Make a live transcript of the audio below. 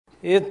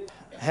It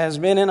has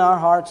been in our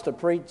hearts to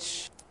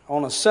preach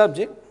on a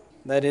subject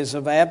that is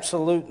of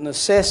absolute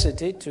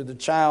necessity to the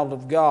child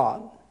of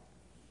God,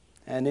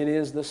 and it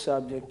is the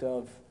subject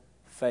of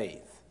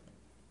faith.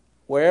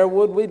 Where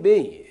would we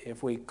be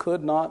if we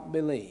could not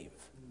believe?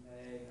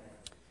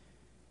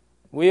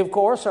 We, of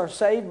course, are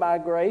saved by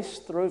grace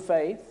through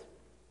faith.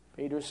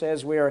 Peter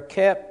says we are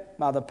kept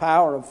by the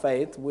power of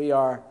faith. We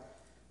are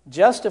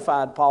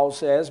justified, Paul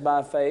says,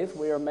 by faith.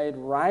 We are made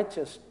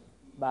righteous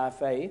by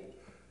faith.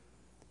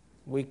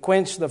 We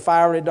quench the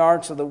fiery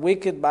darts of the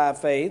wicked by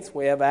faith.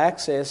 We have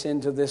access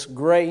into this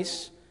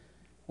grace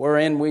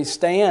wherein we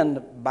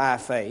stand by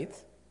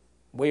faith.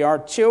 We are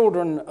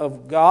children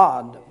of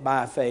God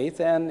by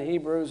faith. And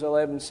Hebrews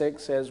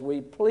 11:6 says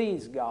we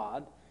please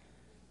God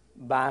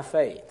by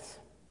faith.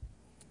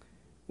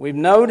 We've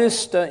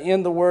noticed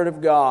in the Word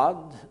of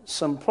God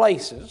some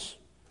places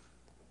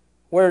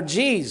where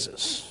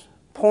Jesus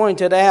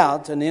pointed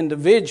out an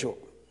individual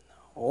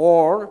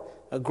or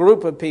a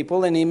group of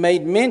people, and He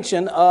made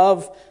mention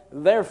of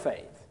their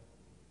faith.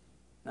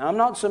 Now, I'm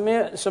not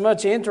so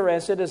much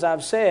interested, as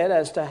I've said,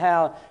 as to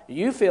how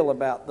you feel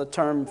about the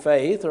term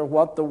faith or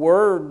what the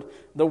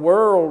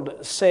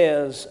world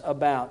says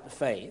about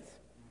faith.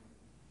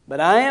 But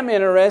I am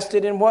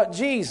interested in what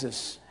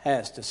Jesus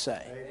has to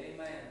say.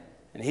 Amen.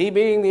 And He,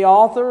 being the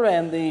author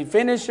and the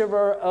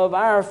finisher of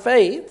our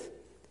faith,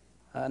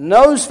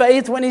 knows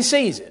faith when He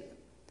sees it.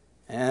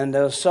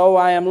 And so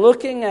I am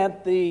looking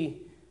at the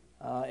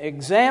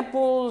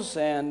examples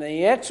and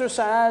the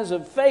exercise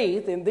of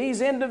faith in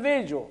these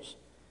individuals,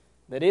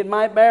 that it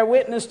might bear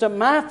witness to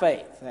my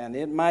faith and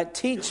it might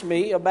teach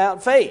me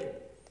about faith.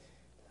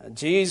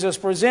 Jesus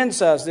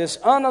presents us this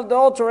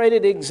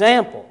unadulterated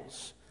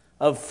examples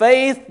of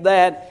faith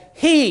that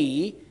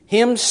He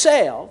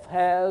Himself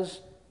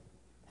has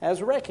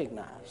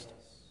recognized.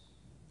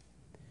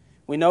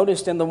 We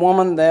noticed in the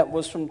woman that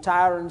was from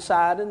Tyre and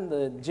Sidon,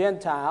 the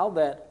Gentile,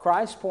 that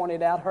Christ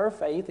pointed out her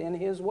faith in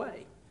His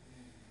way.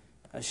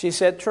 She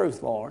said,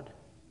 "Truth, Lord."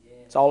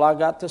 That's all I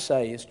got to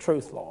say is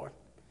truth, Lord.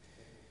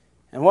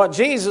 And what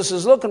Jesus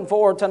is looking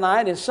for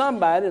tonight is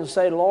somebody to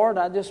say, "Lord,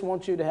 I just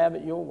want you to have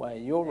it your way.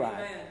 You're right.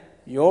 Amen.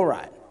 You're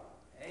right."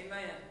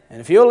 Amen. And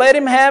if you'll let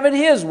Him have it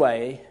His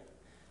way,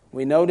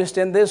 we noticed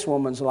in this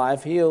woman's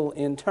life, He'll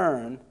in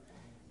turn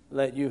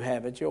let you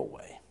have it your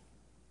way.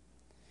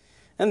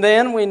 And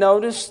then we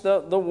noticed the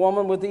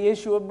woman with the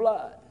issue of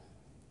blood,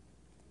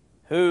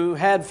 who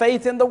had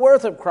faith in the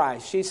worth of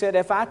Christ. She said,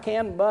 "If I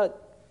can but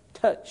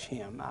touch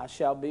Him, I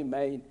shall be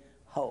made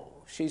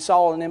whole." She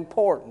saw an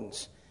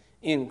importance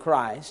in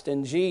Christ,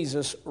 and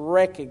Jesus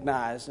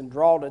recognized and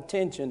drawed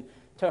attention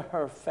to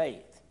her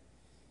faith.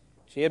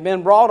 She had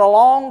been brought a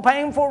long,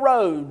 painful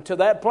road to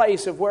that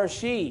place of where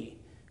she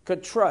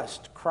could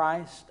trust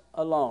Christ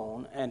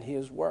alone and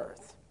His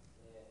worth.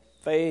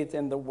 Faith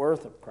in the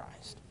worth of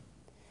Christ.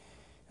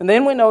 And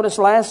then we noticed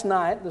last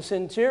night the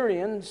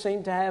centurion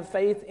seemed to have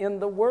faith in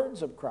the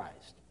words of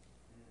Christ.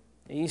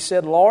 He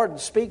said, "Lord,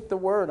 speak the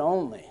word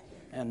only,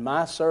 and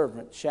my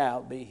servant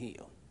shall be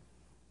healed."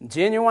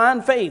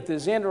 Genuine faith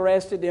is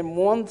interested in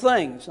one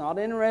thing. It's not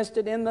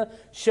interested in the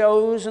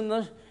shows and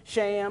the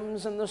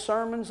shams and the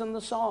sermons and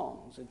the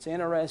songs. It's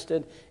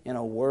interested in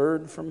a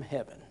word from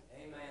heaven.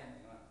 Amen.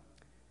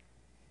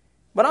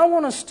 But I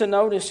want us to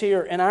notice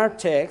here in our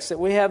text that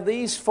we have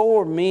these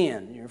four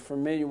men. You're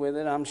familiar with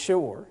it, I'm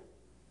sure.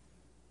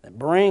 That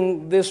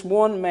bring this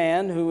one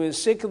man who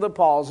is sick of the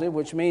palsy,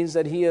 which means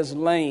that he is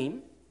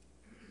lame,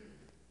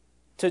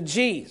 to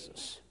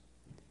Jesus.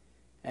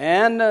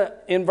 And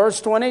in verse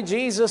 20,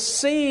 Jesus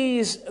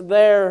sees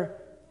their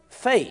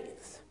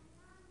faith.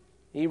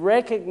 He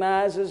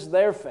recognizes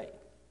their faith.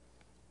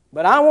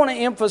 But I want to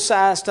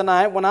emphasize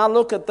tonight, when I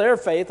look at their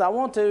faith, I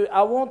want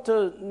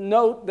to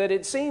note that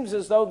it seems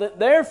as though that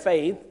their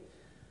faith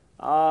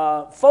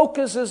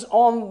focuses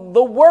on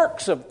the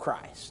works of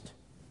Christ,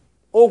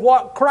 or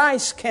what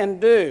Christ can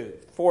do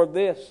for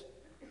this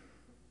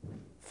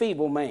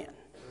feeble man.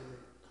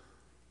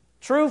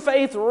 True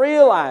faith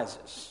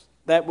realizes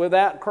that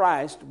without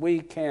Christ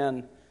we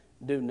can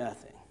do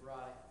nothing.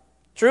 Right.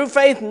 True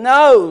faith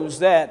knows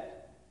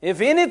that if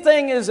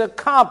anything is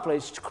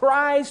accomplished,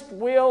 Christ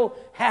will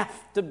have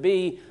to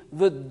be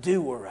the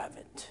doer of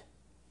it.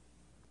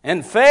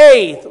 And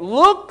faith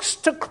looks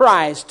to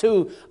Christ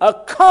to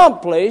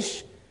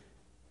accomplish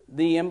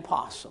the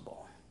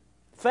impossible.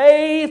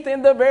 Faith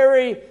in the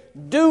very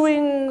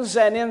doings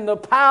and in the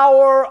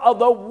power of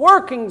the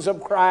workings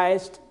of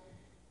Christ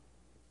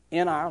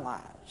in our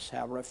lives.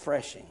 How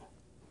refreshing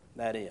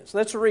that is.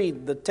 Let's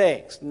read the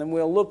text, and then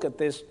we'll look at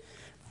this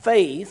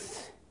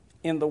faith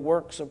in the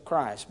works of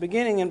Christ.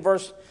 Beginning in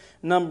verse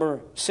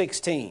number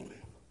 16.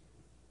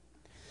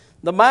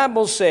 The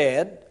Bible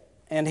said,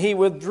 "And He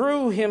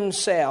withdrew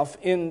Himself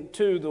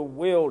into the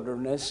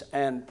wilderness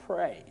and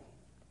prayed.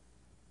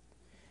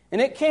 And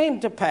it came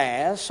to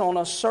pass on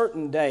a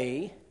certain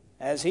day,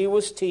 as He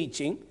was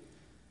teaching,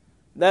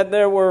 that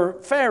there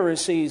were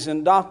Pharisees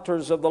and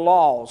doctors of the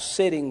law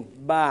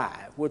sitting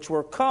by, which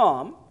were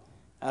come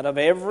out of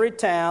every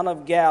town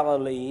of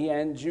Galilee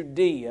and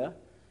Judea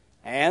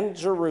and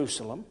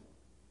Jerusalem,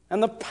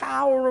 and the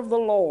power of the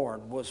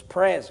Lord was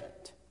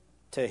present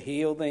to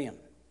heal them.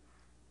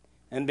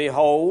 And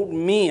behold,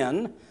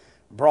 men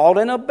brought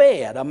in a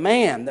bed a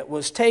man that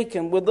was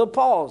taken with the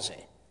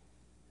palsy.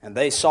 And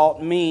they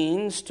sought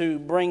means to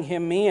bring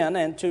him in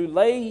and to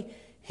lay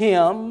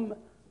him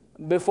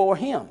before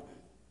him.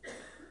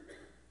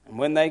 And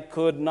when they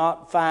could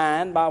not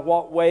find by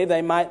what way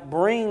they might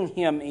bring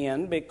him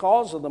in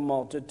because of the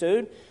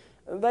multitude,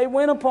 they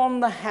went upon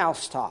the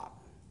housetop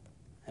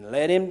and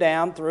let him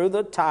down through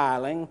the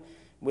tiling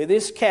with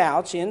his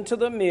couch into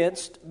the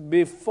midst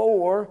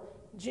before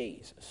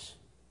Jesus.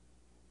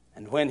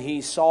 And when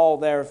he saw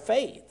their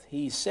faith,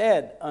 he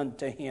said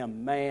unto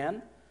him,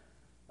 Man,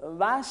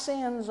 thy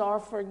sins are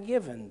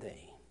forgiven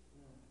thee.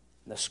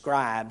 The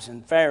scribes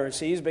and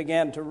Pharisees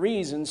began to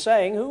reason,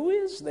 saying, Who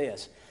is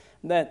this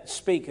that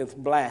speaketh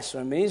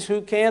blasphemies?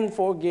 Who can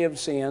forgive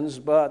sins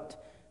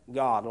but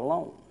God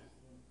alone?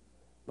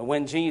 But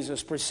when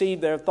Jesus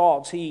perceived their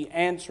thoughts, he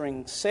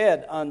answering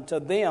said unto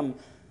them,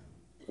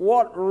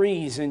 What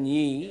reason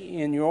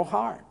ye in your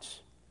hearts?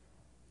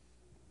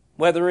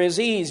 Whether it is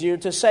easier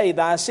to say,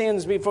 Thy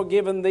sins be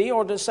forgiven thee,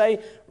 or to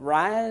say,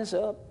 Rise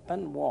up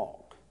and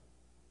walk.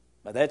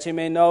 But that ye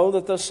may know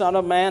that the Son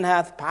of Man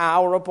hath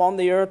power upon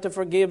the earth to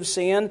forgive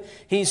sin,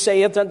 he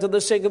saith unto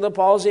the sick of the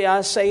palsy,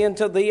 I say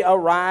unto thee,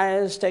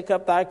 Arise, take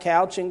up thy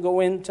couch, and go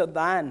into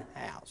thine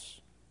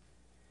house.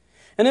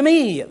 And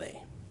immediately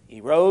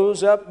he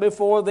rose up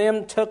before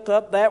them, took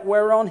up that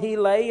whereon he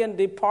lay, and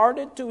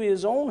departed to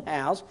his own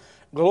house,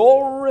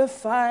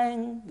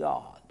 glorifying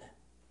God.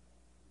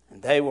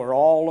 And they were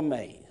all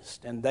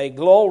amazed, and they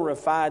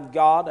glorified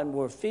God, and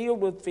were filled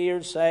with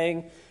fear,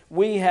 saying,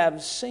 We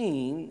have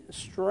seen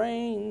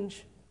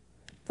strange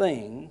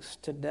things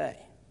today.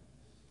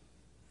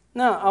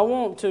 Now, I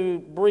want to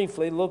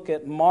briefly look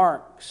at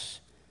Mark's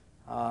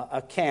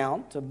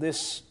account of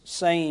this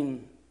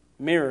same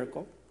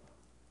miracle.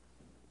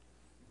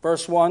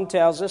 Verse 1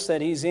 tells us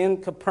that he's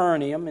in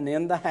Capernaum and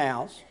in the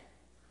house.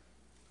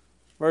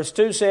 Verse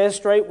 2 says,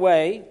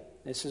 Straightway,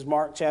 this is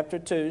Mark chapter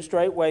 2,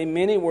 straightway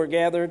many were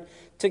gathered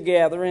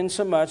together,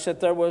 insomuch that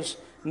there was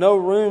no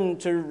room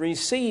to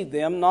receive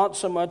them, not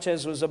so much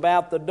as was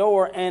about the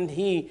door, and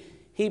he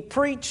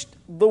preached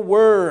the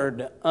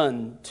word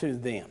unto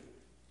them.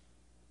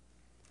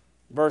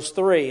 Verse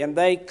 3, And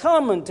they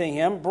come unto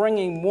him,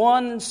 bringing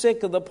one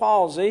sick of the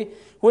palsy,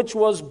 which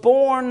was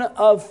born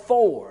of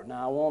 4.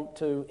 Now I want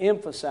to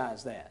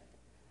emphasize that.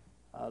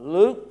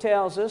 Luke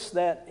tells us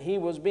that he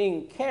was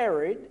being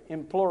carried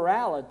in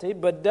plurality,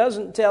 but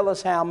doesn't tell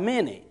us how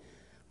many.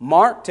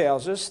 Mark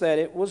tells us that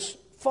it was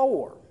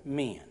 4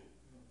 men.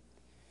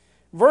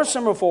 Verse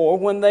number 4,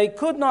 When they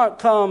could not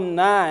come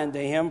nigh unto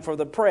him for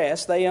the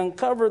press, they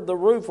uncovered the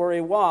roof where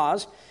he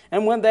was,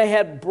 and when they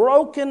had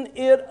broken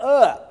it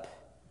up,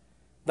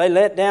 they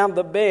let down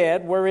the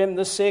bed wherein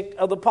the sick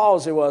of the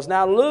palsy was.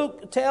 Now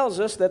Luke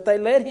tells us that they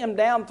let him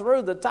down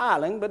through the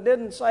tiling, but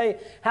didn't say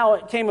how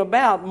it came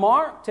about.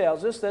 Mark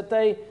tells us that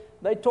they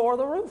tore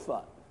the roof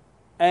up,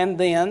 and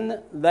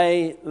then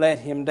they let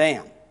him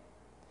down.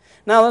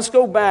 Now let's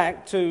go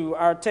back to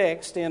our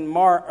text in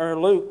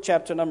Luke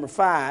chapter number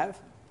 5.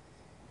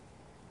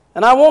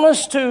 And I want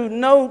us to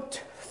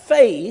note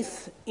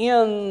faith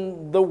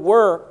in the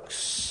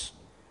works,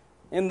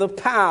 in the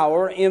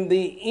power, in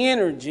the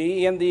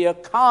energy, in the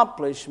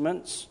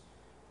accomplishments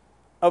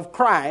of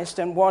Christ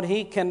and what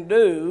he can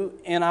do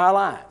in our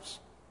lives.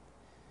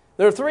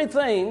 There are 3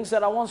 things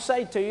that I want to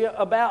say to you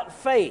about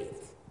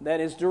faith that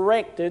is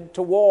directed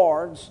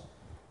towards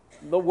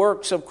the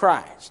works of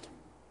Christ.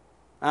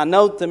 I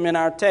note them in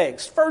our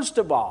text. First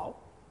of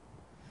all,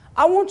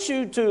 I want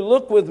you to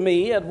look with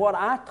me at what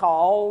I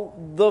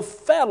call the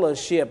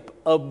fellowship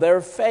of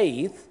their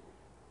faith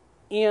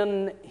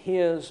in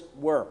his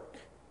work.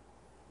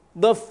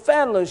 The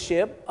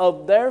fellowship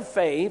of their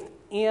faith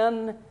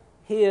in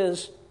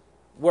his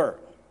work.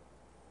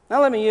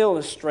 Now let me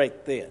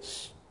illustrate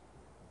this.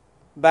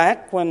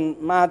 Back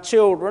when my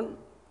children,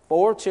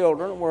 4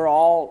 children, were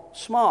all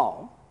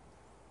small,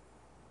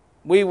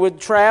 we would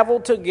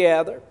travel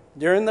together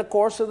during the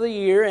course of the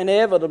year,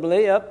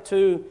 inevitably up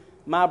to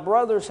my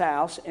brother's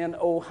house in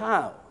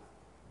Ohio.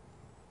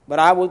 But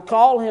I would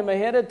call him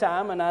ahead of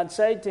time and I'd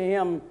say to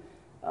him,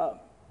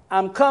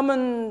 I'm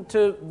coming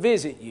to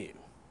visit you.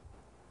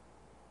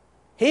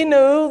 He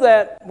knew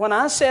that when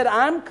I said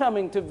I'm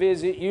coming to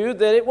visit you,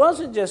 that it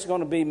wasn't just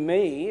going to be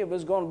me. It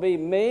was going to be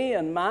me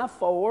and my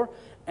 4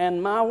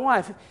 and my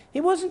wife.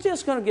 He wasn't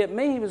just going to get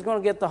me. He was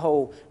going to get the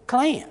whole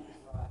clan.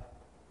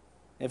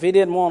 If he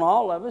didn't want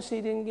all of us,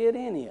 he didn't get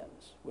any of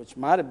us, which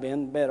might have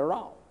been better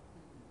off.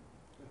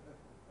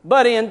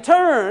 But in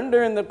turn,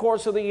 during the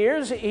course of the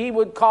years, he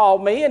would call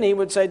me and he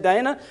would say,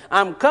 Dana,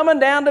 I'm coming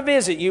down to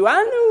visit you.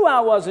 I knew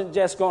I wasn't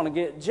just going to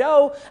get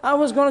Joe. I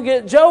was going to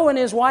get Joe and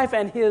his wife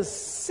and his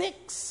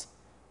 6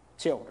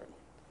 children.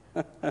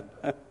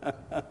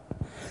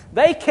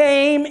 They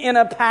came in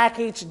a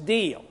package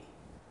deal,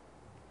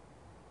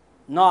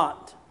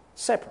 not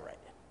separated.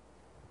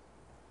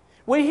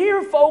 We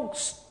hear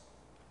folks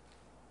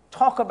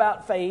talk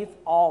about faith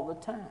all the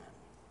time.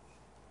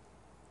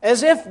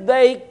 as if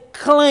they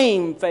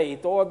claim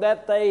faith or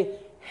that they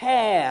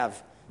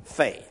have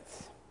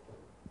faith.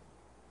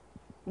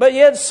 But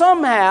yet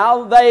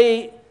somehow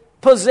they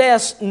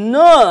possess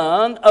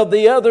none of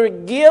the other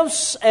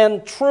gifts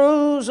and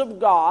truths of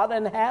God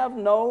and have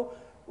no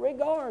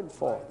regard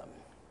for them.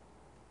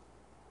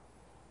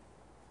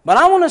 But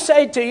I want to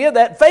say to you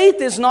that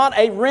faith is not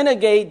a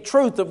renegade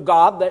truth of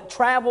God that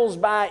travels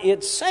by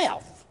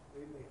itself.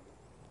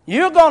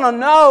 You're going to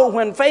know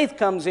when faith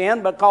comes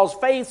in because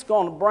faith's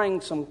going to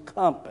bring some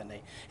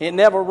company. It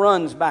never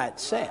runs by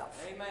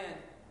itself. Amen.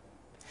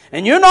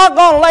 And you're not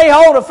going to lay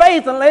hold of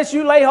faith unless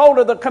you lay hold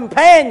of the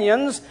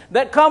companions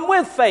that come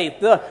with faith,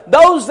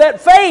 those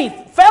that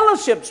faith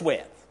fellowships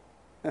with.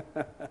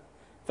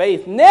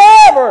 Faith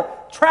never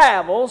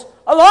travels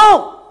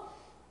alone.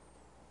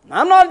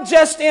 I'm not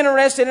just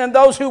interested in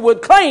those who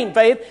would claim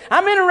faith.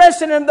 I'm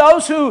interested in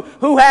those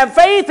who have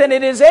faith, and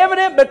it is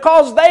evident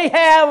because they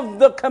have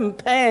the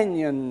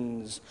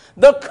companions,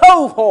 the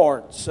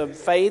cohorts of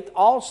faith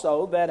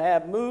also that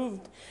have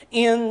moved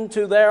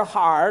into their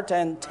heart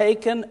and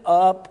taken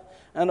up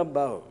an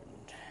abode.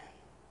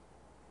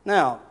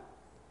 Now,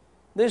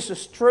 this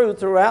is true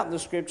throughout the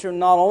Scripture,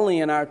 not only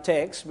in our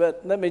text,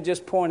 but let me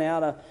just point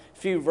out a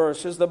few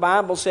verses. The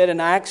Bible said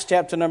in Acts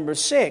chapter number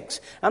 6,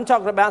 I'm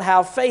talking about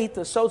how faith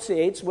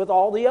associates with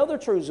all the other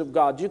truths of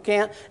God. You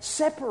can't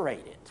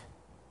separate it.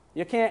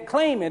 You can't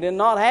claim it and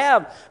not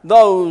have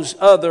those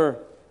other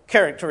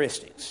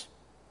characteristics.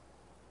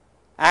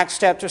 Acts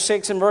chapter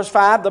 6 and verse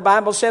 5, the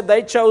Bible said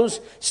they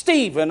chose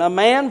Stephen, a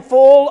man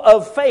full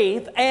of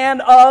faith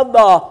and of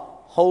the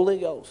Holy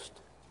Ghost.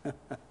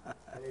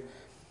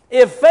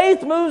 If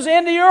faith moves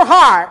into your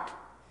heart,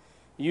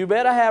 you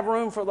better have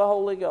room for the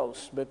Holy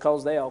Ghost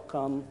because they'll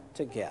come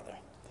together.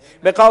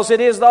 Because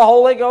it is the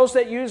Holy Ghost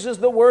that uses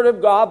the Word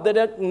of God that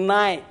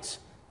ignites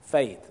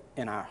faith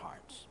in our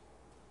hearts.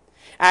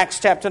 Acts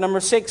chapter number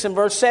 6 and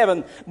verse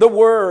 7, the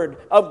Word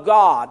of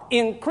God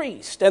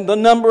increased and the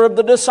number of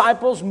the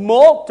disciples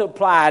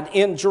multiplied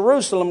in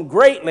Jerusalem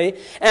greatly,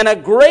 and a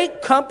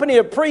great company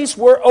of priests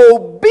were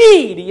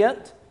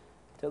obedient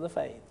to the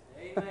faith.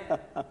 Amen.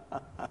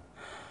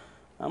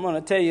 I'm going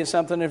to tell you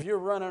something. If you're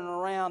running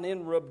around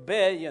in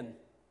rebellion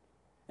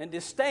and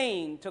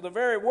disdain to the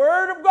very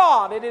Word of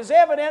God, it is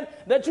evident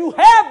that you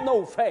have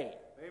no faith.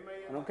 Amen.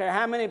 I don't care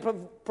how many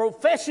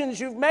professions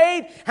you've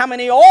made, how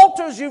many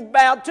altars you've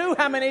bowed to,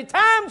 how many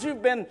times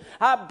you've been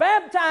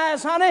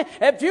baptized, honey.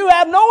 If you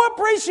have no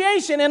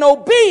appreciation and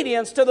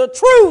obedience to the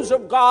truths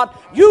of God,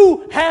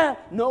 you have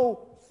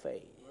no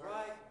faith.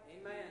 Right.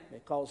 Amen.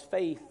 Because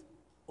faith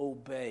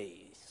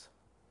obeys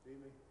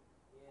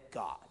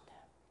God.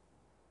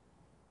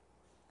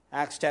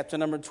 Acts chapter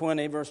number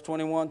 20, verse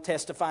 21,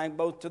 testifying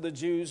both to the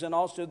Jews and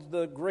also to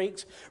the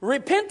Greeks,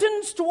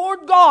 repentance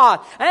toward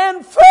God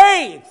and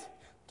faith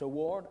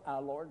toward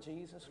our Lord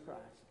Jesus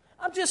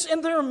Christ.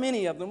 And there are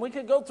many of them. We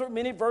could go through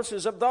many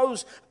verses of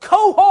those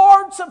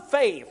cohorts of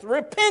faith,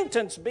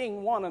 repentance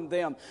being one of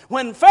them.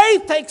 When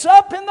faith takes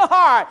up in the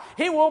heart,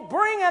 He will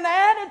bring an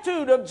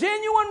attitude of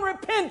genuine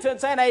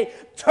repentance and a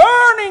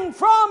turning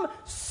from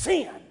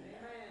sin.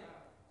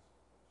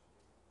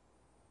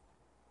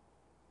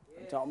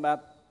 I'm talking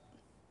about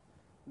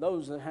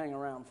those that hang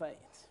around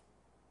faith.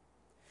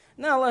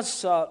 Now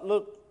let's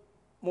look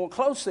more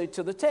closely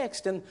to the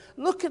text and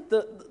look at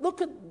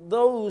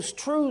those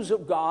truths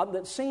of God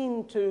that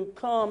seem to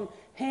come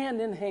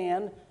hand in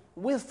hand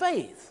with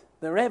faith.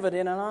 They're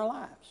evident in our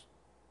lives.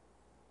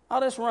 I'll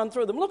just run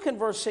through them. Look in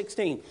verse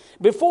 16.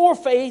 Before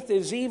faith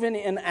is even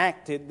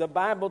enacted, the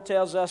Bible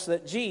tells us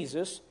that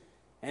Jesus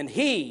and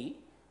He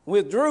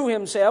withdrew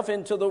Himself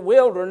into the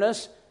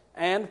wilderness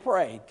and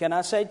prayed. Can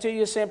I say to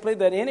you simply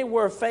that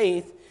anywhere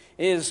faith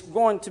is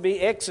going to be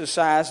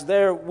exercised,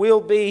 there will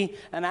be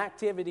an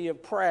activity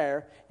of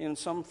prayer in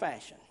some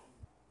fashion.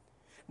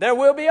 There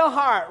will be a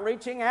heart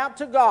reaching out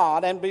to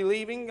God and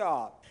believing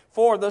God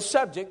for the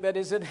subject that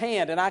is at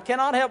hand. And I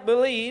cannot help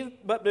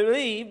but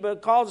believe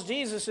because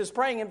Jesus is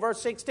praying in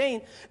verse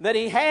 16 that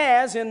He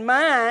has in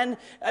mind,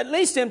 at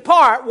least in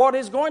part, what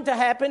is going to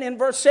happen in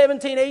verse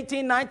 17,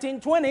 18, 19,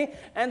 20,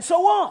 and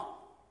so on.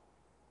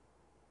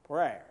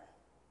 Prayer.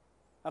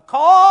 A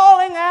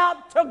calling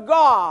out to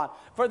God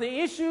for the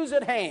issues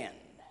at hand.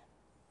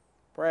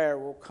 Prayer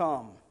will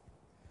come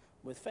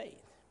with faith.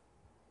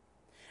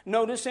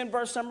 Notice in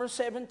verse number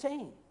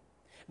 17,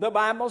 the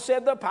Bible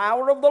said the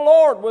power of the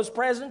Lord was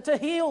present to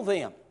heal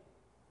them.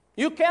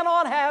 You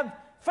cannot have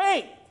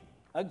faith.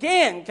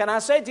 Again, can I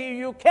say to you,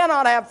 you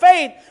cannot have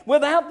faith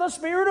without the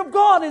Spirit of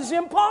God. It's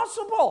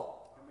impossible.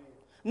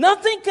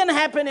 Nothing can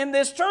happen in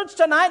this church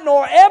tonight,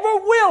 nor ever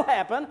will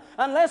happen,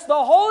 unless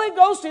the Holy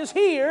Ghost is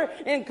here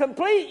in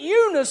complete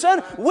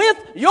unison with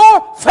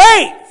your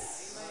faith.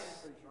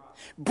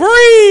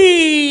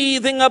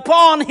 Breathing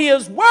upon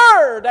His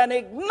Word and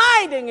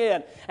igniting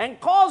it and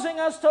causing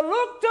us to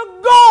look to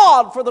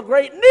God for the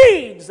great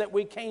needs that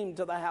we came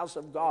to the house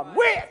of God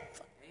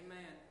with. Amen.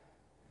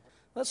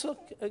 Let's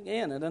look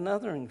again at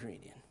another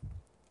ingredient.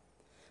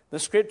 The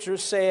Scripture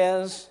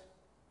says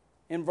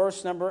in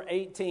verse number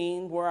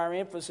 18, where our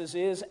emphasis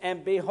is,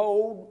 and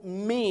behold,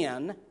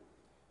 men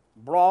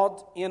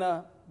brought in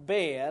a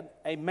bed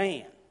a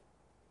man.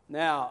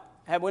 Now,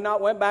 had we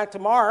not went back to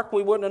Mark,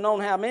 we wouldn't have known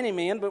how many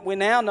men, but we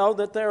now know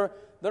that there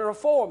are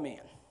 4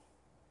 men.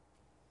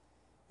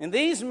 And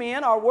these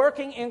men are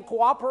working in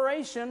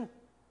cooperation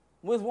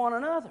with one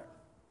another.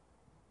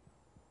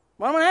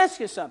 Well, I'm going to ask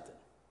you something.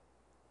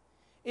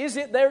 Is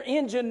it their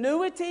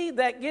ingenuity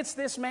that gets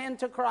this man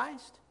to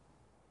Christ?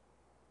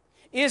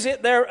 Is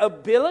it their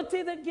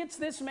ability that gets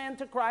this man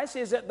to Christ?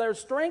 Is it their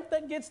strength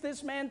that gets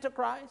this man to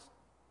Christ?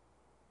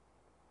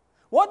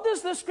 What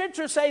does the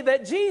Scripture say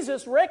that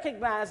Jesus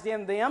recognized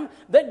in them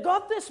that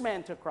got this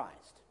man to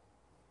Christ?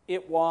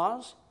 It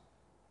was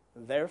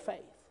their faith.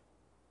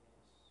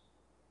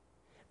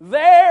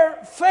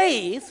 Their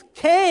faith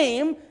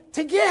came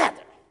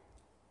together.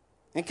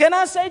 And can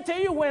I say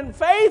to you, when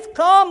faith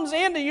comes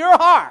into your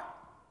heart,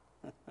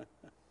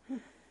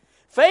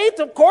 faith,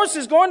 of course,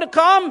 is going to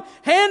come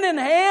hand in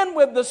hand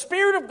with the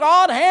Spirit of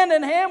God, hand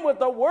in hand with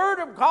the Word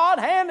of God,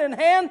 hand in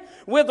hand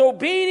with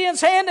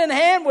obedience, hand in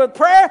hand with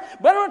prayer.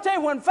 But I'm going to tell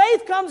you, when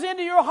faith comes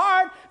into your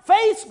heart,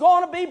 faith's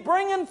going to be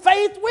bringing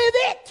faith with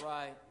it.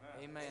 Right.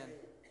 Amen.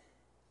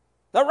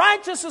 The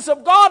righteousness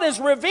of God is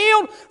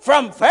revealed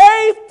from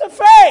faith to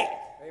faith.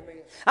 Amen.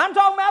 I'm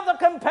talking about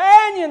the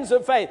companions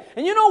of faith.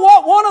 And you know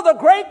what? One of the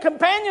great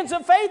companions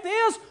of faith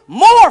is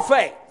more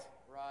faith.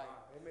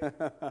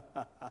 Right.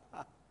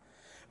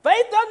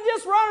 Faith doesn't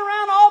just run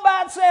around all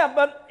by itself,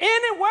 but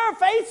anywhere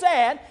faith's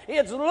at,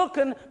 it's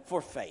looking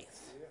for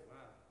faith.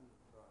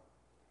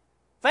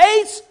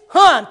 Faith's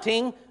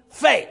hunting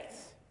faith.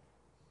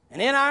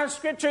 And in our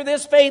Scripture,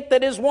 this faith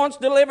that is once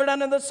delivered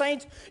unto the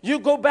saints, you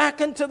go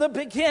back into the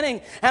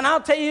beginning. And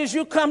I'll tell you, as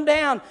you come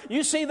down,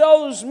 you see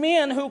those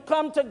men who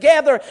come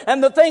together,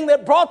 and the thing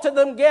that brought them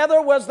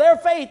together was their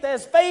faith,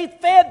 as faith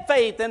fed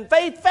faith, and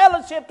faith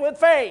fellowshiped with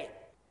faith.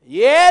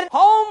 Yet,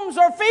 homes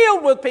are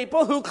filled with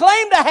people who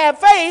claim to have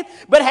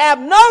faith, but have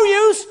no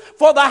use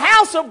for the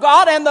house of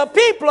God and the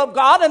people of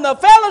God and the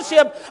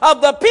fellowship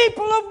of the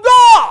people of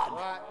God.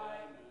 Right.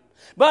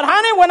 But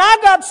honey, when I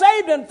got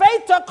saved and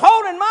faith took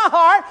hold in my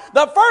heart,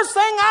 the first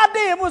thing I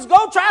did was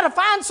go try to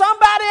find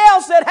somebody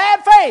else that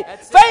had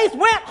faith. Faith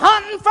went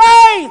hunting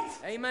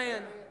faith.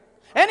 Amen.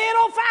 And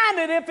it'll find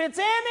it. If it's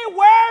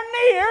anywhere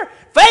near,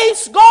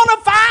 faith's going to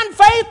find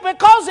faith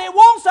because it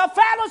wants a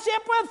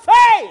fellowship with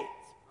faith.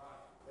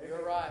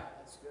 You're right.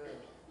 That's good.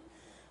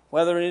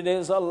 Whether it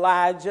is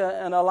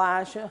Elijah and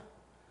Elisha,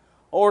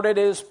 or it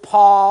is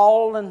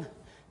Paul and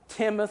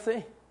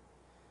Timothy,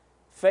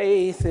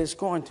 faith is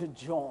going to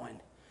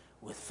join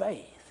with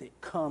faith. It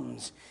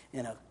comes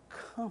in a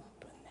company.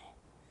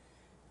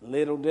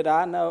 Little did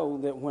I know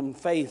that when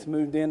faith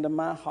moved into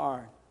my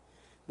heart,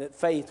 that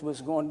faith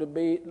was going to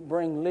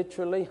bring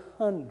literally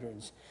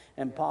hundreds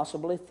and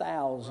possibly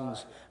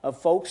thousands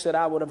of folks that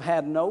I would have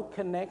had no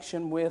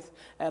connection with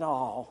at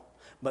all,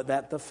 but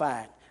that the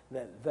fact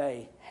that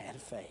they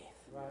had faith.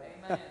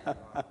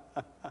 Right.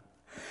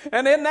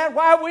 And isn't that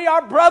why we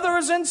are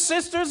brothers and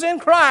sisters in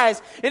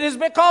Christ? It is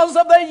because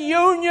of the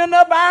union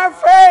of our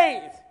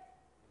faith.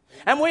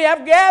 And we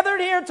have gathered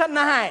here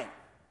tonight,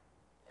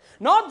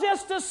 not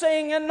just to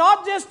sing and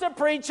not just to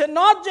preach and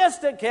not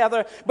just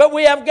together, but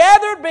we have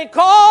gathered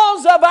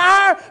because of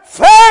our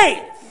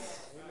faith.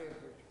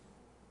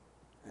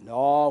 And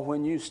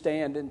when you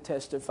stand and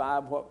testify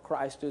of what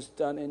Christ has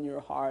done in your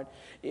heart,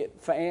 it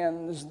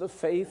fans the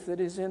faith that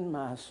is in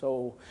my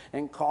soul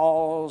and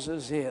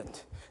causes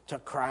it to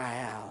cry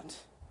out.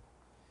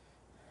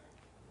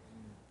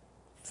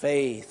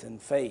 Faith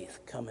and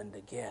faith coming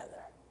together.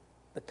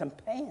 The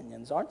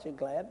companions, aren't you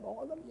glad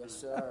for them? Yes,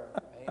 sir.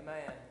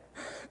 Amen.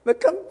 The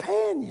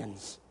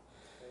companions.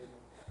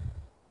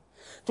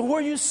 To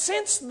where you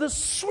sense the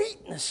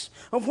sweetness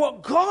of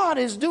what God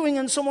is doing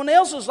in someone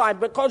else's life,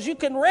 because you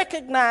can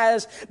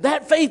recognize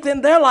that faith in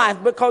their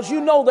life, because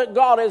you know that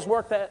God has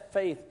worked that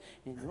faith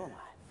in your life.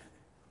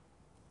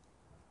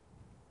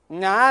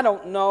 Now, I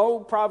don't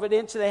know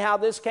providentially how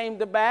this came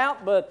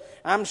about, but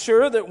I'm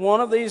sure that one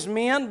of these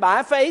men,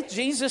 by faith,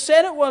 Jesus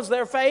said it was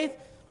their faith,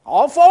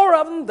 all 4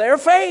 of them, their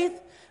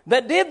faith,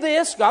 that did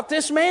this, got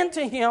this man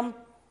to him.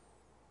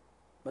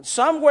 But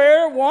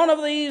somewhere one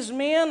of these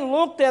men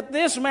looked at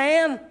this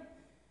man,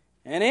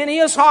 and in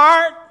his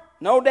heart,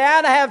 no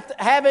doubt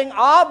having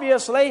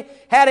obviously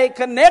had a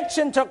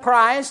connection to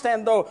Christ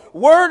and the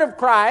Word of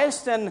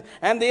Christ and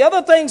the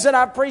other things that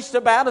I preached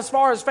about as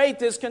far as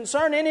faith is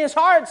concerned, in his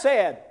heart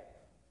said,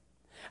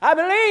 I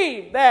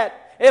believe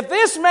that if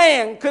this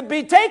man could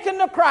be taken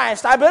to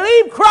Christ, I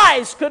believe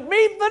Christ could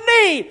meet the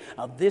need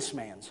of this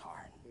man's heart.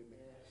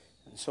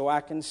 And so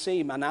I can see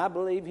him, and I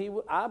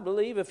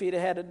believe if he'd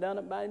had done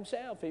it by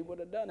himself, he would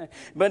have done it.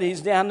 But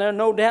he's down there,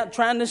 no doubt,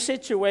 trying to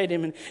situate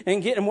him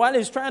and get him. While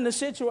he's trying to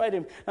situate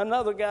him,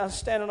 another guy's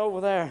standing over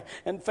there,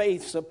 and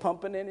faith's a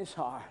pumping in his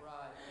heart.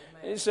 Right.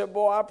 He said,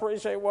 boy, I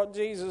appreciate what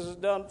Jesus has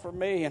done for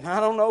me. And I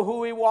don't know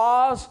who he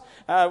was.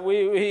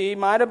 He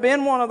might have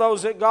been one of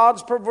those that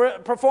God's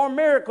performed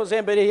miracles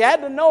in, but he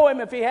had to know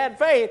him if he had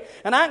faith.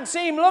 And I can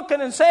see him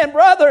looking and saying,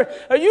 brother,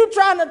 are you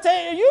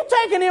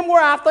taking him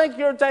where I think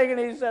you're taking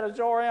him? He said, I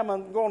sure am.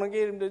 I'm going to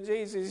get him to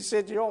Jesus. He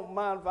said, you don't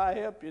mind if I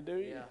help you, do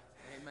you? Yeah.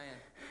 Amen.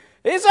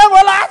 He said,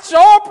 well, I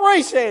sure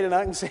appreciate it.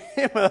 I can see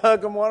him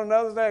hugging one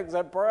another's necks.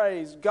 I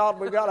praise God,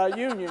 we got a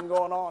union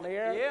going on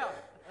here. Yeah.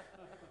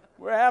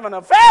 We're having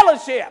a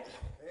fellowship.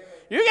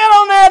 You get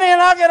on that end,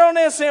 I'll get on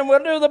this end.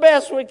 We'll do the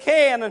best we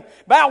can. And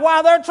about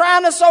while they're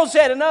trying to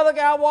associate, another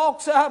guy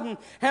walks up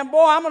and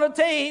boy, I'm going to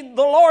tell you,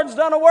 the Lord's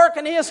done a work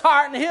in his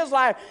heart and his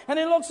life. And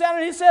he looks at him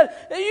and he said,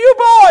 you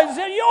boys,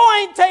 you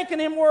ain't taking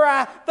him where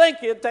I think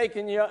you're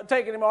taking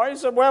him. Or he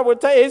said, well, we'll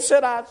tell you. He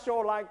said, I'd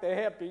sure like to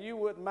help you. You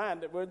wouldn't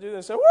mind it, would you?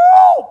 They said,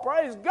 woo,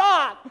 praise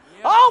God.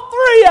 Yeah. All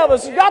three of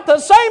us have got the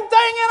same thing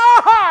in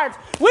our hearts.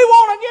 We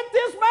want to get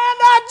this man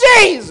to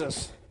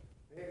Jesus.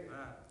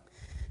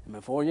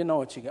 Before you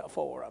know it, you got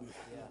four of them.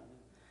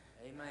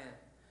 Yeah. Amen.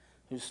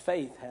 Whose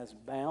faith has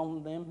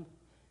bound them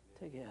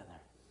together.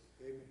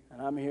 Amen.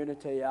 And I'm here to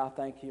tell you, I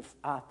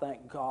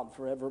thank God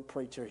for every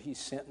preacher He's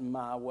sent in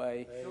my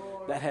way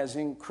that has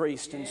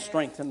increased and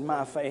strengthened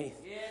my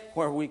faith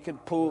where we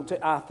could pull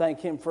to. I thank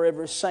Him for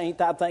every saint.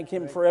 I thank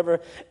Him for every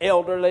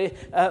elderly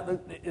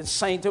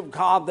saint of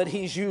God that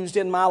He's used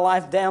in my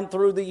life down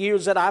through the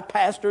years that I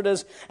pastored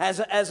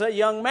as a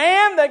young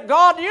man that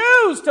God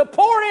used to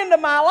pour into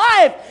my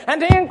life and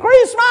to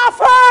increase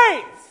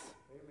my faith.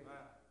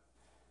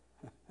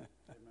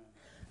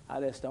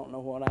 I just don't know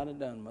what I'd have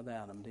done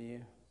without Him, do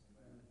you?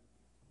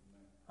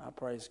 I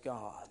praise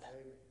God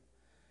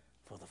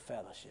for the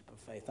fellowship of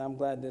faith. I'm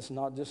glad this is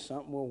not just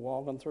something we're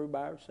walking through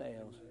by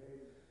ourselves.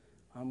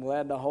 I'm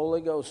glad the Holy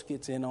Ghost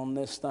gets in on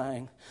this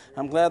thing.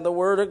 I'm glad the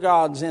Word of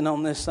God's in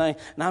on this thing.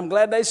 And I'm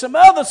glad there's some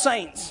other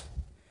saints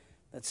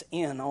that's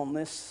in on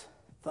this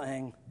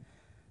thing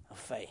of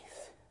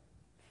faith.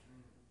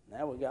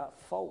 Now we got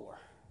four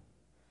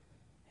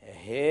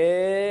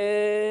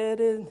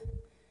headed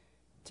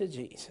to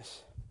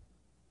Jesus.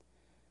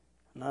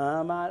 Now,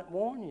 I might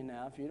warn you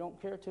now, if you don't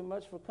care too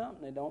much for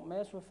company, don't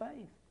mess with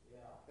faith.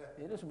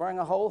 You just bring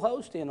a whole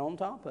host in on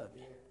top of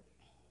you.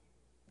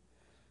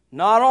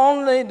 Not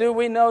only do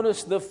we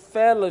notice the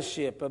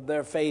fellowship of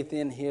their faith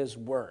in His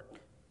work,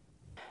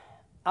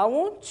 I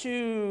want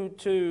you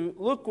to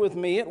look with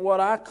me at what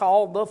I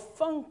call the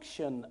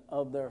function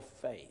of their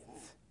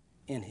faith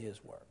in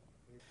His work.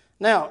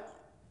 Now,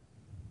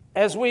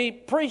 as we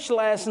preached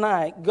last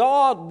night,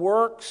 God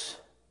works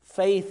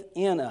faith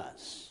in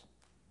us.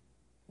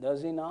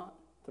 Does He not?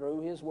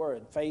 Through His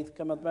Word. Faith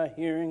cometh by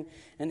hearing,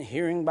 and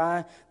hearing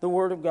by the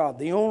Word of God.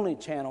 The only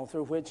channel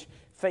through which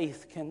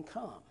faith can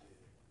come.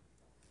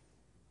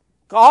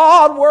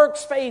 God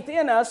works faith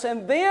in us,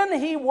 and then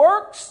He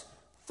works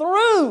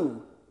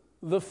through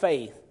the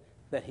faith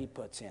that He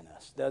puts in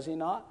us. Does He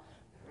not?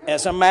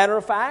 As a matter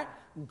of fact,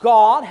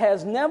 God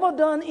has never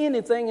done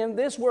anything in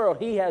this world.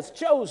 He has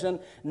chosen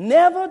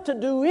never to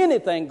do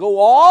anything. Go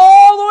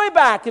all the way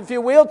back, if you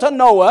will, to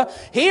Noah.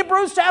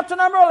 Hebrews chapter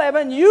number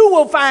 11, you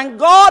will find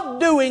God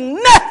doing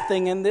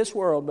nothing in this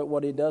world, but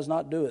what He does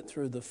not do it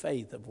through the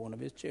faith of one of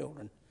His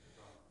children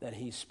that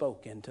He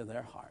spoke into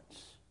their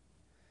hearts.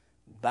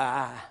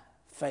 By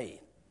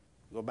faith.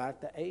 Go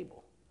back to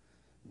Abel.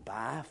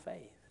 By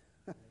faith.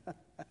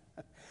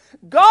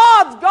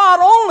 God's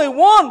got only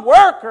one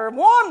worker,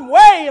 one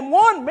way, and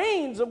one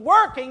means of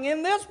working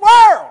in this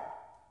world.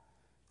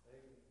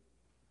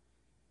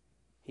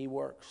 He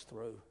works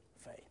through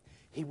faith.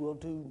 He will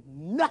do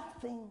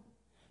nothing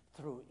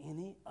through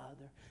any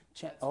other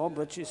channel. Oh,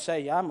 but you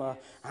say, I'm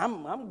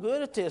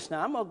good at this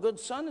now. I'm a good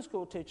Sunday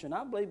school teacher, and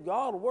I believe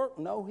God will work.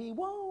 No, He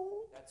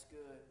won't. That's good,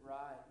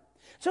 right.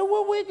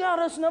 So we got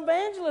us an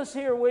evangelist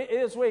here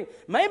this week.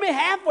 Maybe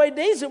halfway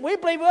decent. We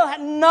believe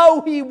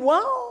no, He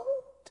won't.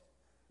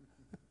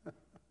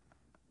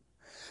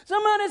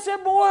 Somebody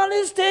said, boy, I'll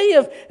just tell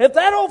you, if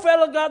that old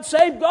fella got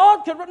saved,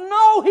 God could...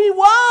 No, He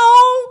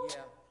won't.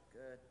 Yeah,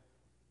 good.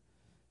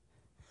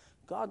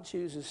 God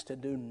chooses to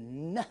do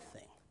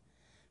nothing,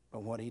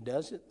 but what He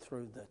does it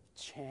through the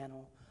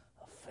channel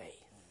of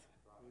faith.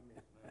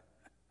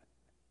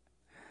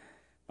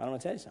 I'm going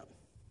to tell you something.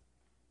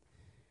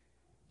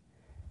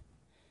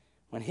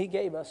 When He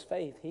gave us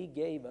faith, He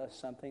gave us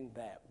something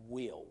that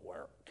will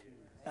work.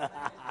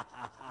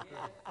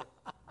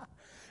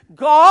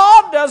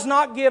 God does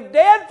not give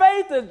dead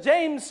faith, as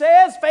James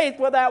says. Faith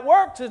without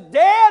works is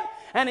dead,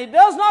 and He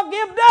does not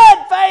give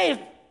dead faith.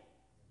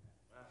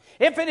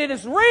 If it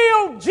is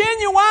real,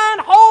 genuine,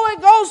 Holy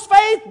Ghost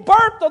faith,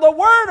 birth of the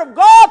Word of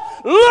God,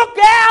 look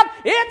out,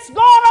 it's going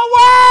to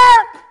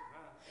work.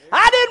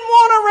 I didn't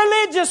want a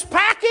religious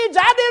package.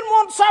 I didn't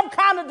want some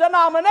kind of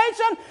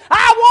denomination.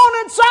 I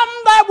wanted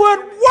something that would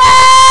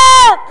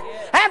work.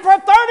 And for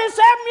 37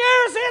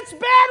 years, it's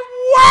been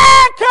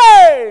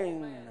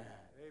working.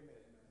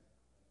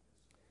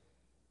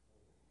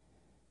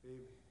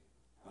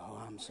 Oh,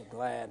 I'm so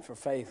glad for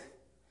faith,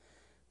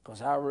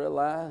 because I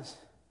realize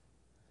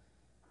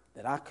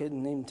that I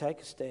couldn't even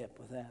take a step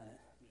without it.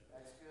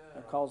 That's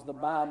good. Because the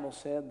Bible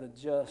said the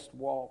just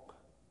walk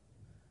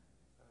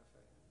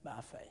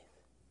by faith.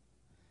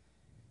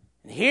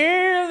 And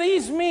here are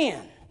these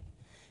men,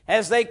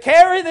 as they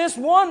carry this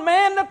one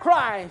man to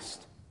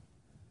Christ,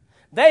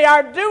 they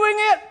are doing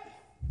it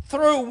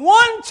through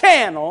one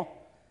channel,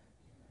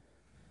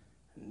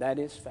 and that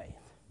is faith.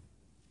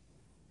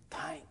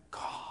 Thank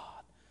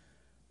God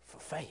for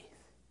faith.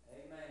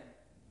 Amen.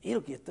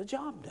 It'll get the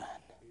job done.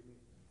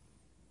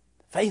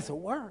 Faith will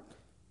work.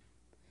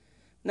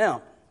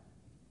 Now,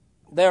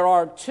 there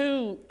are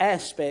two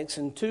aspects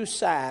and two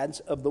sides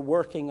of the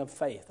working of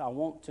faith. I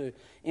want to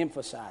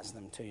emphasize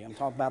them to you. I'm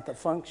talking about the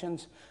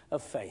functions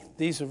of faith.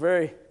 These are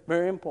very,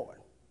 very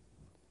important.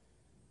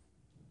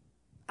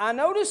 I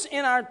notice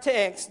in our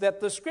text that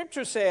the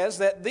Scripture says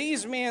that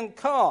these men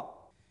come.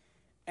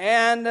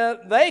 And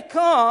they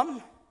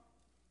come,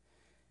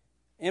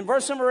 in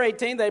verse number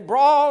 18, they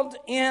brought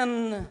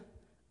in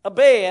a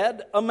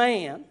bed a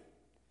man.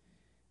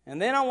 And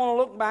then I want to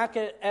look back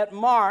at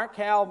Mark,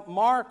 how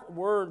Mark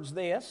words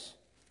this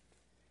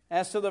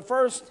as to the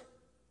first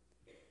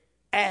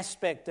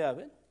aspect of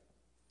it.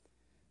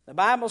 The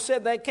Bible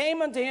said they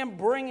came unto him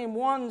bringing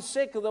one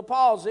sick of the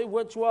palsy,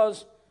 which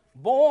was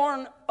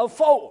born of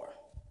 4.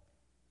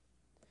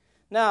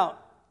 Now,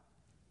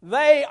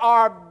 they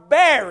are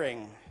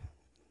bearing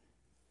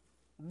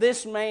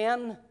this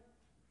man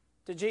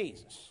to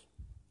Jesus.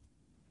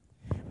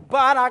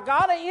 But I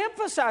got to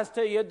emphasize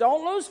to you,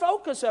 don't lose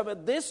focus of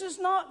it. This is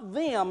not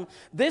them.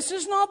 This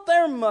is not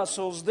their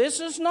muscles. This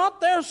is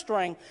not their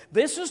strength.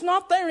 This is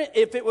not their...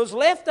 If it was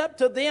left up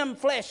to them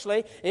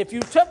fleshly, if you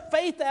took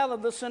faith out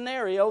of the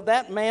scenario,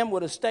 that man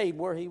would have stayed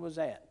where he was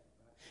at.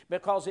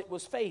 Because it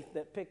was faith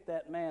that picked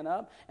that man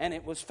up, and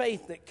it was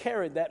faith that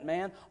carried that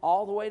man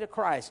all the way to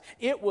Christ.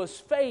 It was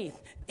faith.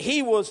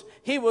 He was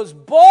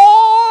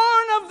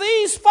born of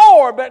these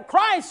 4, but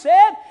Christ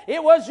said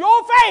it was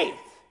your faith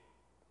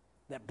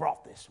that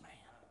brought this man.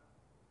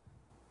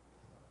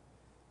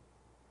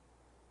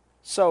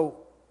 So,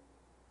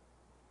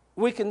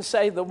 we can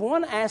say the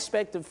one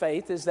aspect of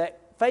faith is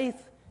that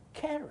faith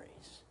carries.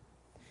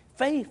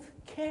 Faith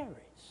carries.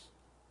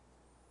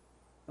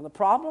 And the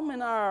problem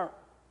in our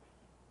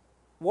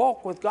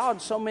walk with God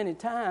so many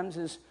times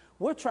is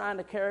we're trying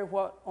to carry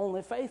what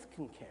only faith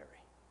can carry.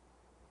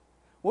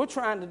 We're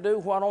trying to do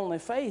what only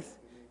faith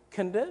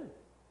can do.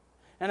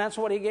 And that's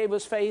what He gave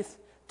us faith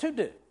to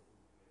do.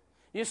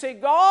 You see,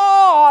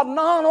 God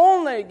not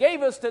only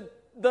gave us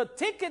the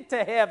ticket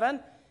to heaven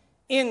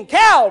in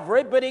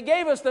Calvary, but He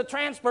gave us the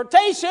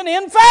transportation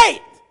in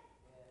faith.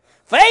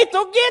 Faith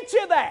will get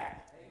you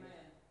there.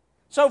 Amen.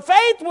 So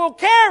faith will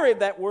carry.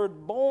 That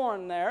word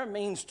born there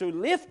means to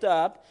lift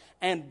up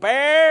and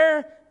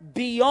bear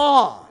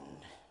beyond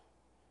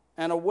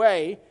and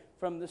away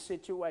from the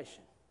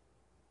situation.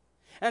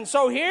 And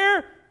so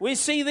here we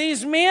see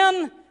these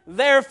men,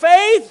 their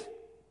faith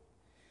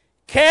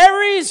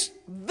carries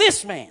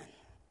this man.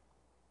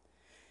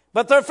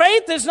 But their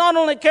faith is not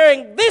only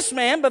carrying this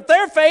man, but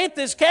their faith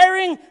is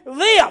carrying them.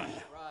 Right.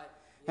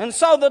 And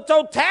so the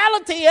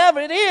totality of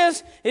it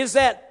is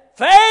that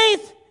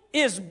faith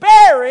is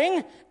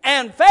bearing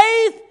and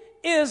faith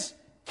is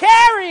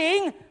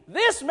carrying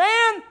this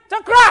man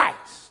to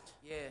Christ.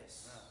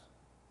 Yes.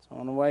 So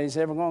one of the ways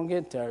ever going to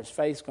get there is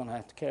faith's going to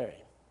have to carry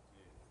him.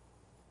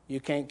 You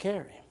can't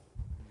carry him.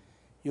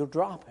 You'll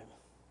drop him.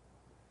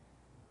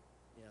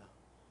 Yeah.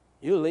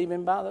 You'll leave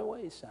him by the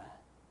wayside.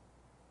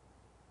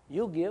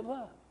 You'll give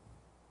up.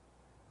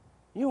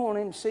 You won't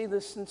even see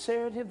the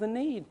sincerity of the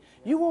need.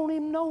 You won't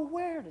even know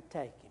where to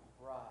take him.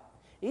 Right.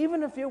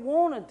 Even if you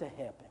wanted to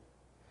help him.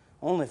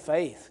 Only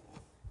faith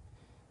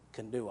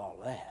can do all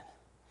that.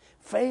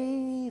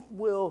 Faith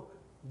will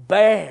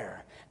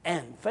bear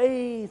and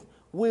faith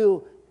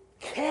will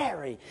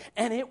carry,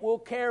 and it will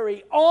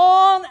carry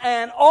on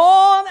and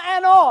on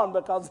and on,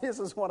 because this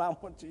is what I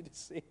want you to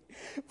see.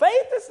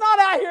 Faith is not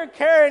out here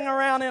carrying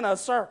around in a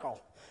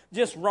circle,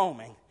 just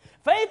roaming.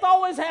 Faith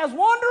always has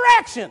one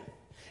direction.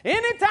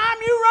 Anytime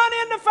you run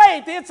into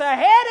faith, it's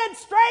headed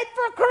straight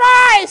for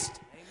Christ.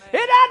 Amen.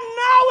 It doesn't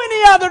know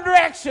any other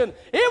direction.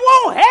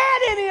 It won't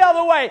head any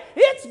other way.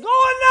 It's going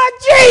to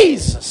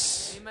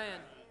Jesus. Amen.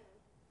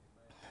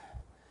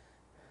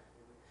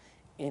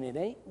 And it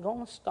ain't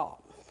going to stop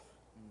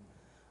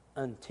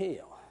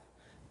until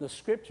the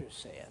Scripture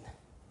said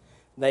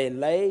they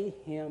lay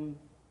him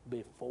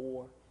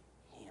before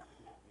him.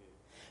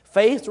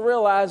 Faith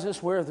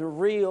realizes where the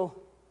real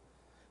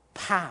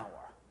power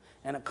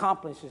and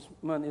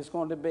accomplishment is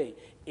going to be.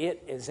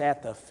 It is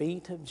at the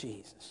feet of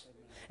Jesus.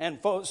 And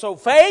so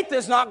faith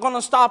is not going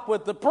to stop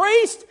with the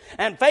priest,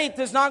 and faith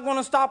is not going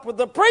to stop with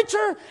the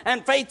preacher,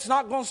 and faith's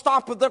not going to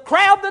stop with the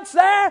crowd that's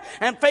there,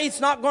 and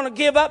faith's not going to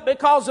give up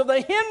because of the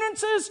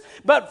hindrances,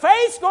 but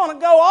faith's going to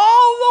go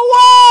all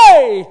the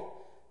way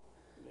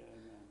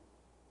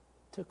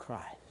to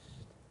Christ.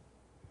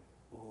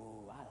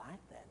 Oh, I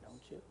like that,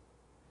 don't you?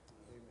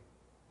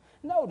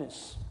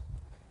 Notice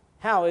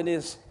how it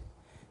is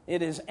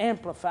It is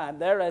amplified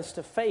there as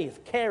to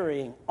faith,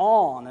 carrying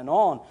on and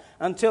on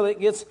until it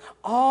gets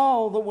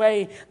all the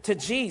way to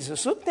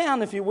Jesus. Look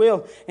down, if you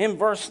will, in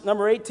verse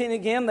number 18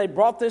 again. They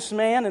brought this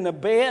man in a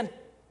bed,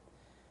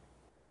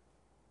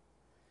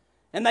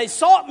 and they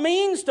sought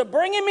means to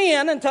bring him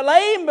in and to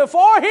lay him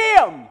before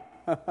him.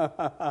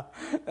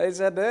 They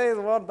said, there's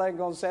one thing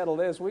going to settle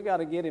this. We got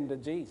to get him to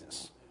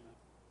Jesus.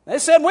 They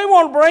said, we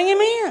want to bring him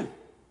in.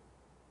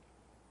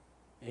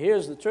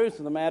 Here's the truth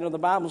of the matter. The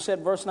Bible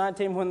said, verse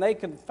 19, when they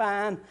could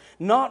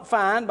not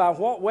find by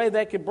what way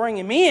they could bring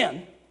him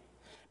in,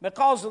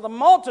 because of the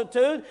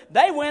multitude,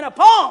 they went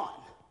upon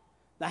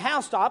the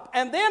housetop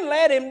and then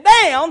let him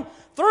down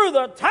through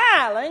the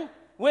tiling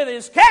with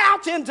his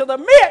couch into the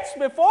midst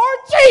before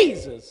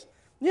Jesus.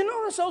 You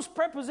notice those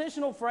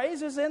prepositional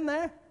phrases in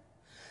there?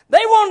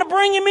 They wanted to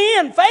bring him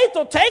in. Faith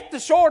will take the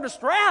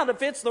shortest route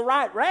if it's the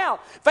right route.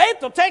 Faith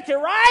will take you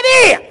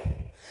right in.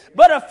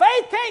 But if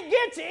faith can't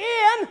get you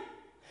in,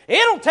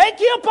 it'll take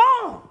you up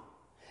on.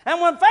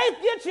 And when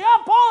faith gets you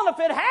up on, if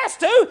it has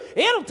to,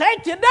 it'll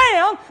take you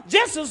down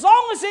just as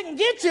long as it can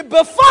get you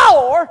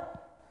before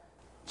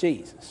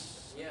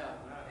Jesus. Yeah.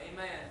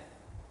 Amen.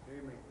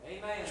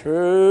 Amen.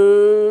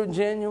 True,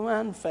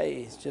 genuine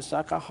faith, just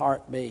like a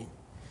heartbeat.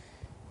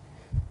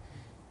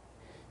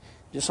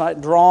 Just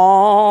like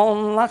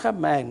drawn like a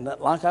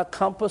magnet, like a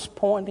compass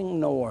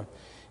pointing north,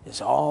 is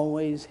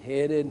always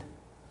headed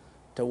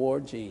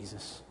toward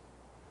Jesus.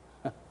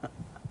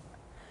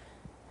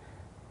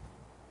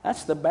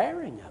 That's the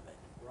bearing of it.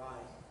 Right.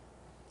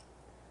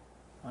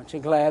 Aren't you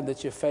glad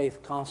that your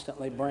faith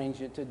constantly brings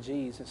you to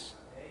Jesus?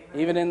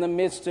 Amen. Even in the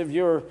midst of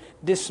your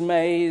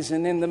dismays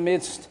and in the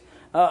midst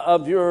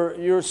of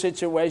your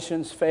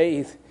situations,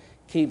 faith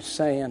keeps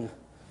saying,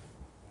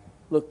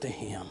 look to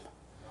Him.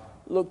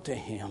 Look to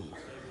Him.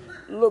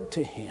 Look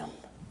to Him.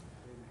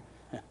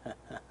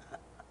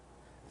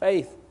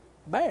 Faith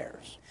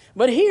bears.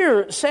 But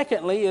here,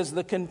 secondly, is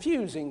the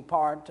confusing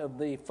part of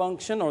the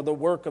function or the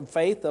work of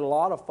faith that a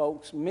lot of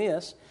folks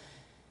miss.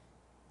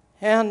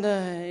 And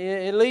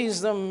it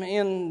leaves them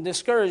in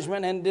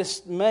discouragement and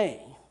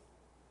dismay.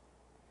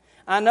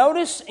 I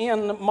notice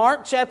in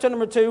Mark chapter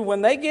number 2,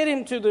 when they get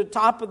him to the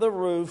top of the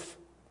roof,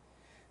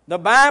 the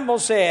Bible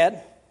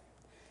said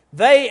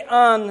they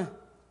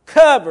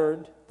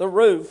uncovered the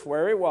roof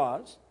where it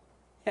was,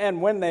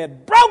 and when they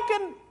had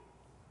broken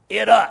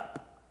it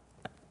up.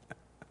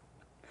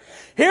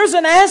 Here's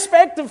an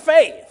aspect of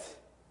faith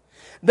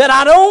that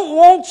I don't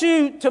want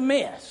you to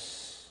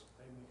miss.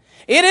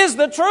 It is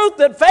the truth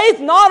that faith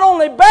not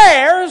only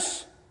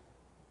bears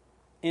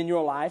in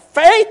your life,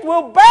 faith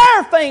will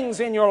bear things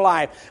in your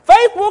life.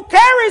 Faith will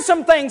carry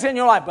some things in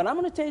your life. But I'm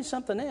going to tell you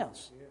something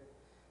else.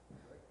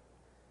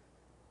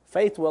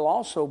 Faith will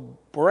also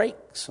break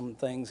some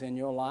things in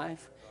your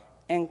life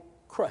and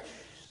crush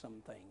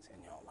some things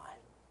in your life.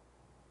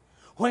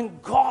 When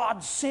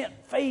God sent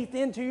faith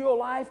into your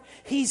life,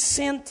 He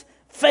sent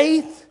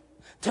faith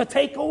to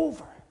take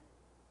over.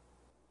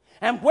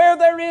 And where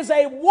there is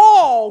a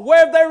wall,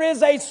 where there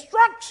is a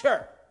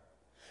structure,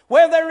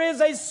 where there is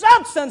a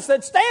substance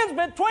that stands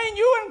between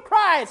you and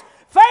Christ,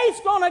 faith's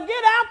going to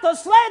get out the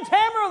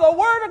sledgehammer of the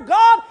Word of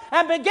God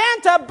and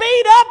begin to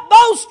beat up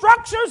those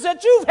structures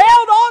that you've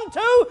held on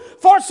to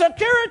for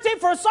security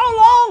for so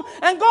long,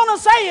 and going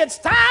to say, it's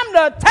time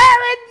to tear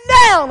it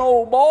down,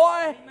 old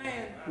boy.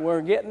 Amen.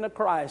 We're getting to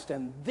Christ,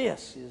 and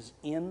this is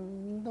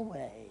in the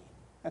way.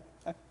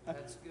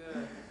 That's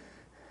good.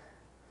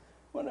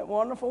 Wasn't it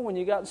wonderful when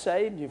you got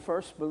saved, you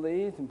first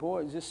believed, and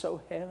boy, it was just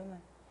so heavenly?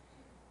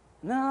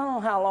 Now, I don't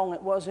know how long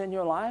it was in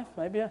your life,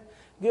 maybe a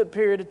good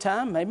period of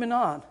time, maybe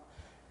not.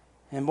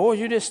 And boy,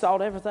 you just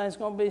thought everything's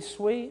going to be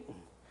sweet.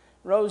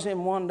 Rose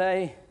in one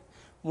day,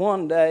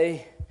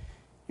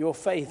 your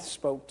faith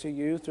spoke to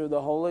you through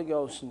the Holy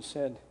Ghost and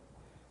said,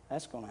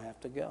 that's going to have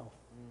to go.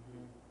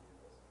 Mm-hmm.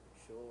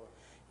 Sure.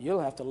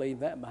 You'll have to leave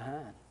that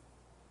behind.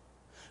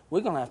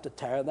 We're going to have to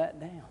tear that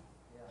down.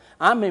 Yeah.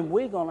 I mean,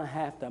 we're going to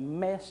have to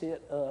mess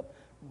it up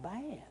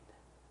bad.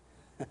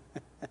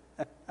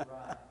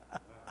 Right.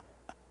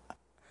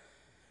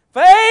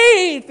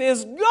 Faith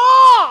is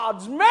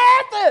God's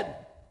method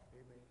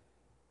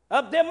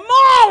of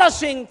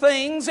demolishing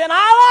things in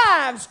our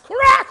lives,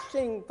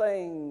 crushing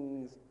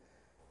things.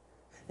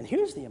 And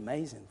here's the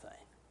amazing thing.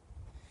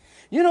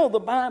 You know,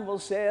 the Bible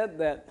said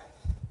that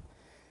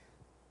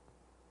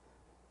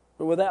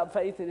without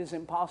faith it is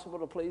impossible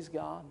to please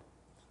God.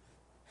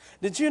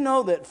 Did you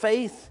know that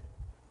faith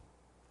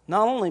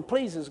not only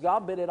pleases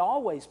God, but it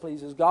always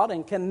pleases God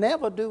and can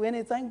never do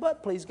anything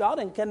but please God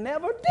and can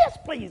never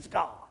displease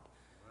God?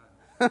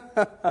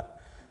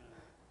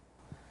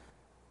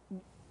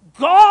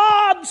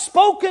 God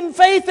spoken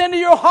faith into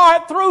your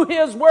heart through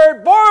His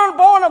Word,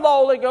 born of the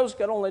Holy Ghost,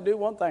 can only do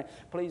one thing,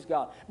 please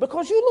God.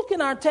 Because you look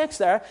in our text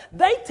there,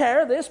 they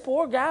tear this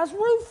poor guy's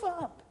roof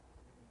up.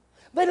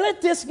 They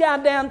let this guy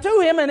down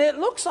to him, and it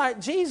looks like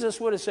Jesus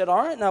would have said, all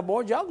right, now,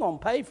 boys, y'all going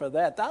to pay for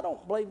that. I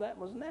don't believe that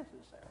was necessary.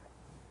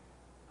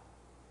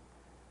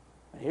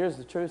 But here's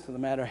the truth of the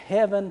matter.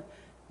 Heaven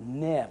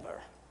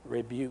never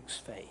rebukes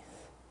faith.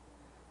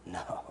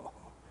 No.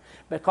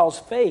 Because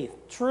faith,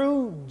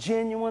 true,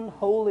 genuine,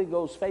 Holy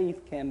Ghost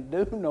faith can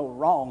do no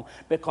wrong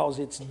because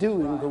it's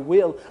doing the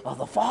will of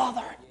the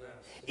Father.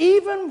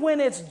 Even when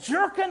it's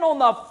jerking on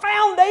the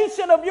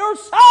foundation of your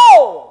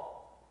soul.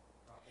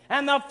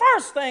 And the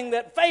first thing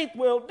that faith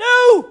will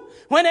do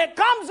when it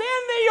comes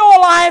into your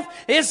life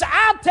is,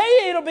 I'll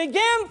tell you, it'll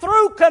begin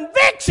through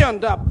conviction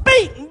to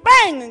beat and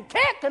bang and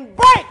kick and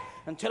break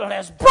until it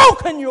has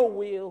broken your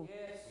will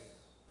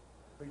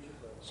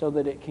so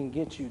that it can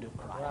get you to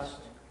Christ.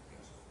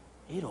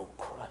 It'll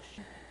crush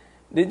you.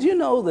 Did you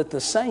know that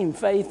the same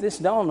faith, this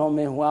dawned on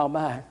me a while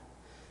back,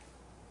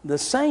 the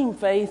same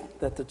faith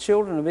that the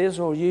children of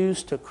Israel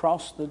used to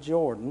cross the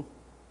Jordan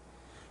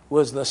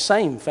was the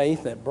same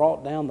faith that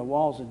brought down the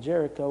walls of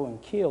Jericho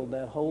and killed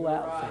that whole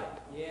outfit.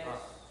 Yes.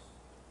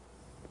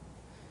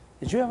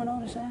 Did you ever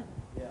notice that?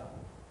 Yeah.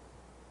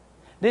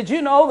 Did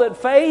you know that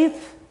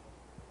faith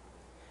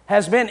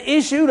has been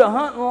issued a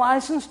hunting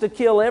license to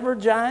kill every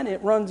giant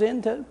it runs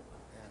into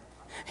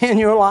in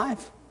your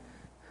life?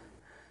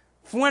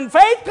 When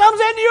faith comes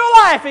into your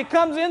life, it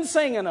comes in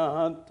singing, a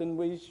hunting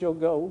we shall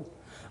go,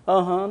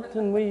 a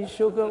hunting we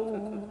shall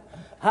go,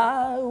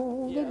 high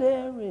over the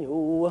dairy,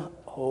 oh,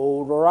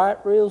 hold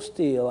right real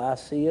still, I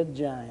see a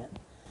giant,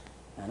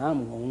 and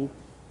I'm going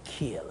to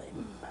kill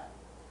him.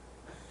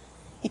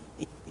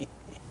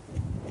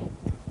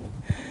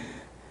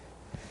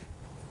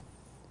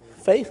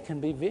 Faith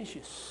can be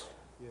vicious.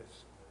 Yes.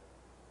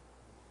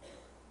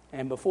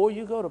 And before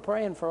you go to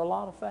praying for a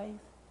lot of faith,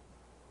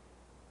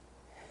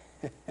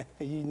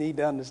 you need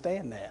to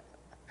understand that.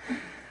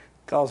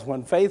 Because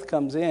when faith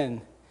comes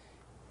in,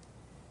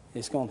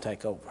 it's going to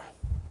take over.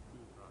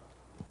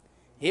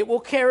 It will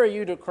carry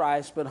you to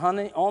Christ, but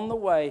honey, on the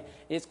way,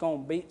 it's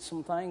going to beat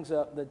some things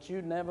up that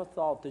you never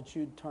thought that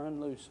you'd turn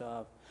loose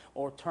of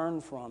or turn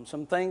from.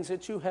 Some things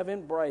that you have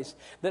embraced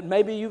that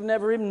maybe you've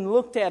never even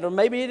looked at, or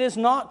maybe it is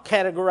not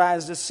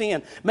categorized as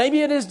sin.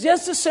 Maybe it is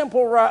just a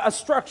simple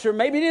structure.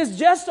 Maybe it is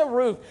just a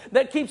roof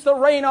that keeps the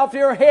rain off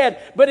your head,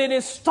 but it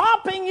is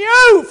stopping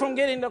you from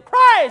getting to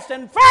Christ,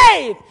 and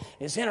faith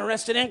is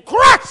interested in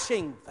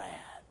crushing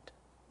that.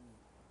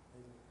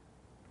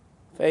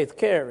 Faith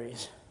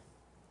carries,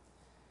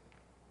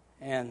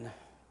 and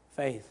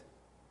faith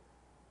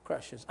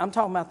crushes. I'm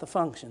talking about the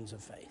functions of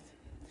faith.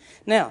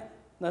 Now,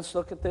 let's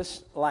look at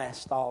this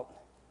last thought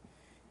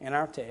in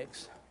our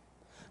text.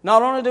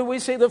 Not only do we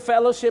see the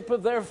fellowship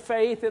of their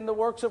faith in the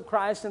works of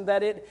Christ, and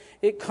that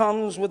it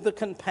comes with the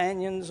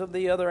companions of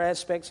the other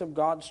aspects of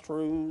God's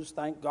truths.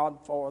 Thank God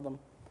for them.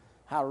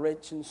 How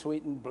rich and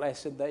sweet and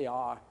blessed they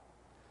are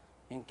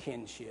in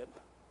kinship.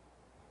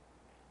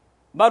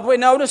 But we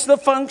notice the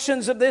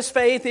functions of this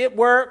faith. It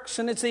works,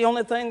 and it's the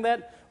only thing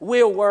that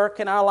will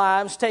work in our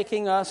lives,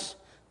 taking us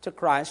to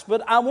Christ.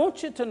 But I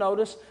want you to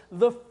notice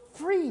the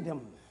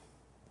freedom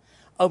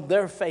of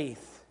their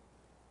faith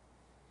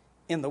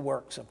in the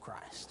works of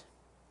Christ.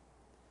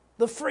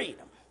 The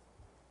freedom.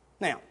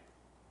 Now,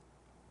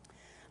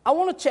 I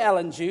want to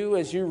challenge you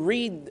as you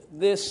read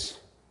this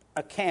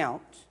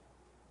account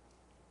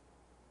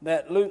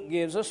that Luke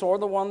gives us, or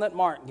the one that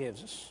Mark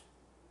gives us.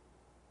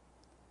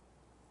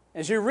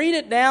 As you read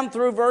it down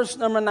through verse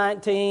number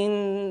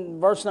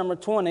 19, verse number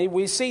 20,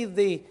 we see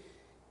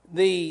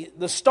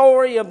the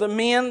story of the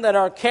men that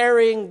are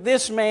carrying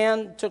this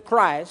man to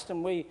Christ,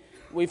 and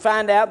we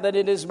find out that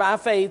it is by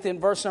faith in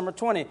verse number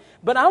 20.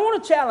 But I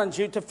want to challenge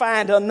you to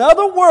find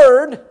another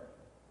word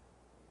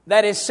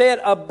that is said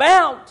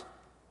about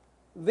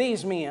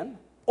these men,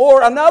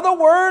 or another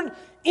word,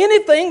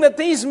 anything that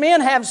these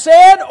men have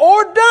said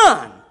or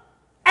done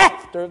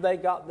after they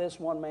got this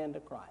one man to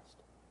Christ.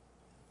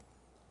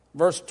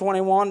 Verse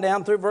 21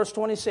 down through verse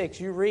 26.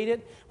 You read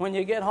it when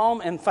you get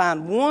home and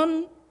find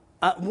one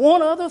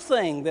other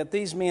thing that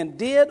these men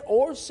did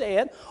or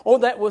said, or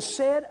that was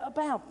said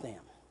about them.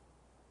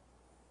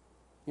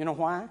 You know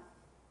why?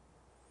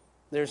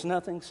 There's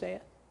nothing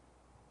said.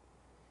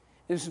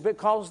 It's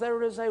because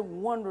there is a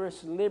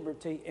wondrous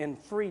liberty and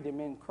freedom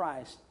in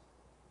Christ,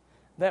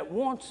 that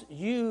once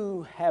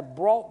you have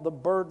brought the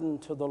burden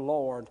to the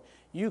Lord,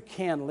 you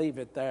can leave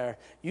it there.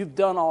 You've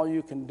done all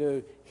you can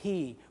do.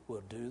 He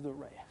will do the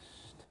rest.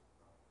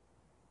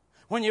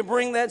 When you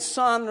bring that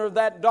son or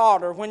that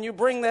daughter, when you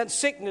bring that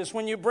sickness,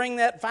 when you bring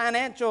that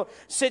financial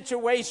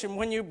situation,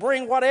 when you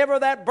bring whatever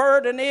that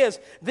burden is,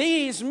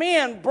 these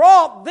men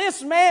brought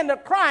this man to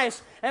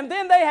Christ, and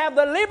then they have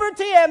the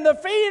liberty and the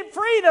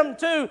freedom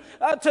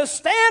to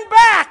stand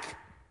back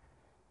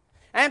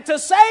and to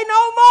say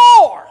no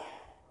more.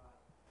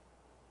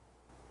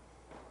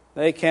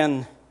 They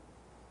can,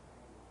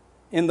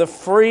 in the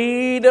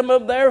freedom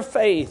of their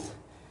faith,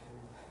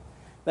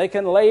 they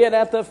can lay it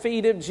at the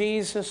feet of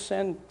Jesus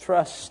and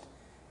trust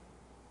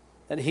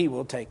that He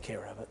will take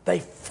care of it. They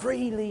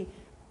freely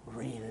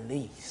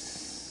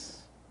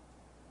release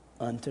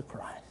unto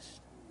Christ.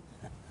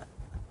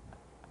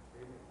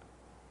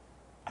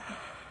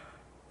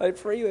 They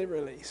freely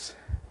release.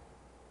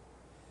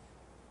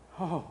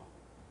 Oh,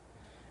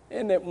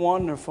 isn't it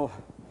wonderful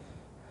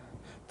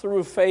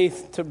through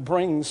faith to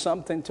bring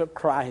something to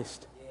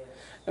Christ?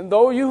 And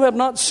though you have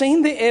not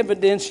seen the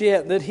evidence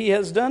yet that He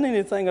has done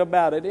anything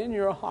about it in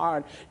your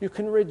heart, you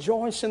can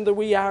rejoice in the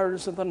wee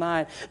hours of the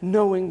night,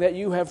 knowing that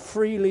you have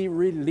freely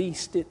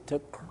released it to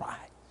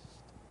Christ.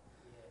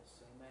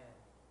 Yes, amen.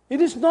 It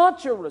is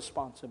not your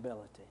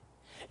responsibility.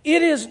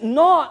 It is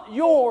not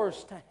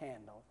yours to handle.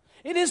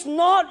 It is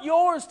not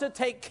yours to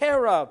take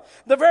care of.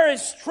 The very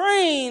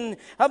strain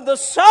of the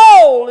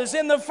soul is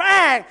in the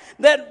fact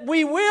that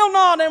we will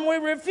not and we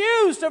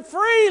refuse to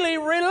freely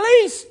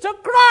release to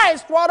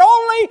Christ what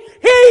only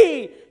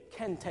He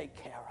can take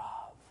care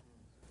of.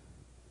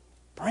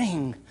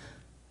 Bring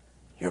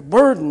your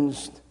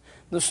burdens,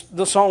 the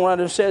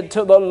songwriter said,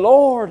 to the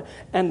Lord,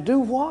 and do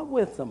what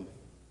with them?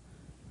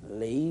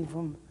 Leave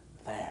them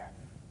there.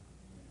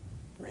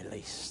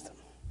 Release them.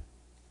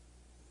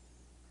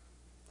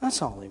 That's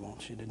all He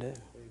wants you to do.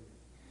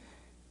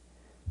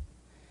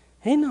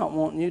 He's not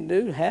wanting you to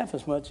do half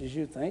as much as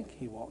you think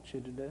He wants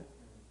you to do.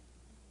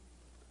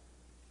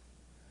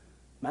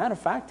 Matter of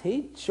fact,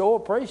 He'd sure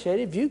appreciate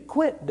it if you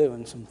quit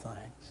doing some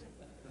things.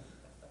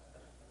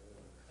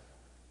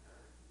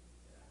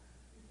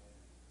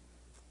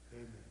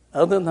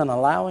 Other than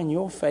allowing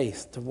your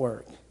faith to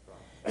work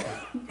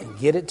and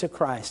get it to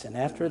Christ, and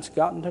after it's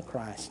gotten to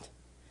Christ,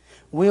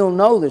 we'll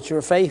know that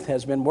your faith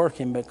has been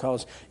working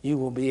because you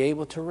will be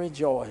able to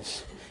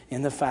rejoice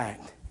in the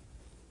fact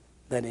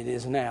that it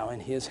is now in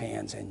His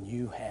hands and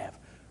you have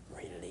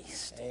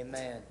released it.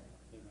 Amen.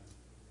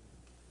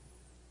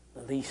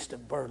 The least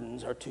of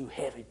burdens are too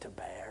heavy to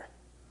bear.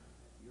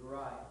 You're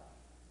right.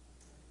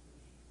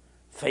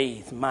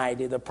 Faith,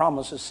 mighty, the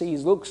promise of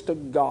sees, looks to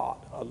God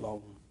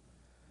alone.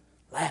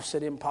 Laughs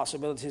at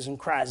impossibilities and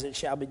cries, it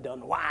shall be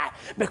done. Why?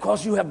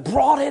 Because you have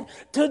brought it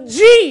to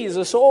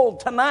Jesus. Oh,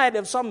 tonight,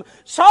 if some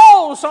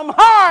soul, some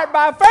heart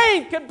by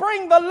faith could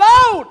bring the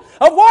load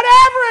of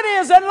whatever it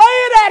is and lay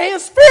it at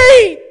His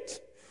feet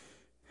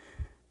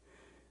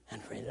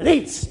and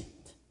release it.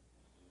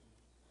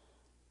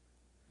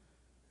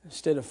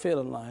 Instead of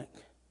feeling like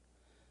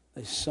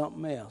there's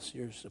something else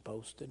you're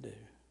supposed to do.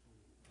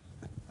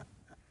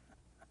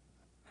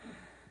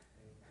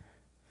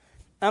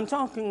 I'm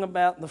talking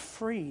about the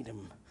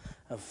freedom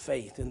of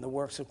faith in the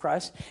works of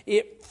Christ.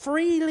 It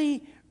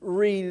freely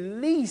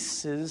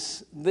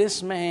releases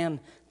this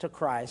man to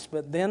Christ.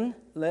 But then,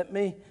 let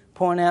me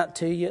point out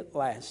to you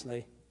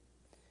lastly,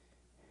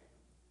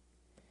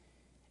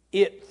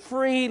 it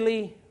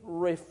freely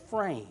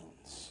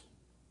refrains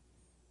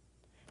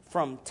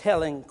from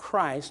telling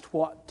Christ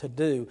what to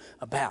do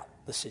about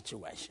the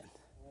situation.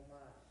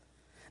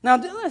 Now,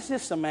 let's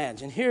just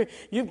imagine. Here,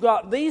 you've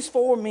got these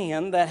four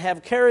men that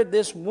have carried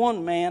this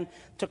one man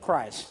to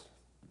Christ.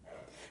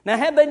 Now,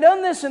 had they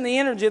done this in the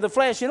energy of the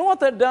flesh, you know what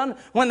they'd done?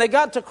 When they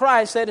got to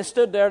Christ, they'd have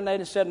stood there and they'd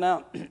have said,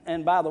 now,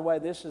 and by the way,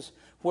 this is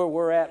where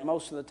we're at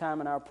most of the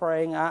time in our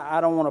praying. I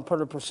don't want to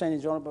put a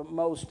percentage on it, but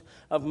most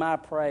of my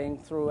praying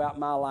throughout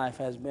my life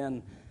has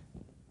been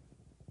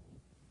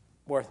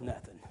worth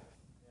nothing.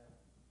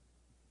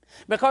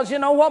 Because you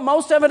know what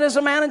most of it is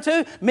amounting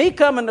to? Me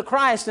coming to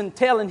Christ and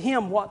telling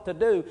Him what to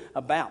do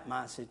about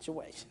my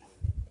situation.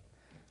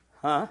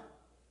 Huh?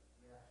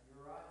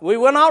 We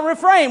will not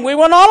refrain. We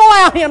will not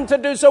allow Him to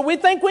do so. We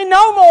think we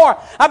know more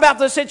about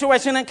the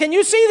situation. And can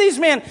you see these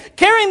men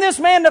carrying this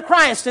man to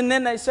Christ? And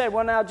then they said,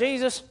 well, now,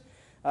 Jesus,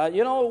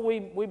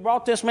 we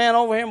brought this man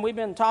over here and we've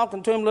been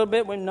talking to him a little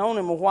bit. We've known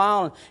him a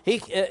while. And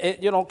he,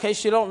 in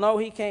case you don't know,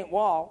 he can't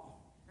walk.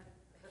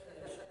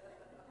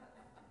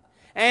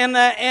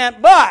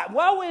 But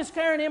while we was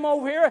carrying him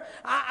over here,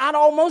 I'd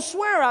almost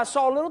swear I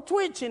saw a little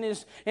twitch in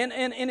his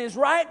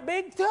right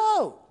big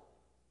toe.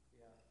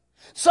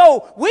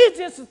 So we're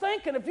just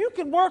thinking if you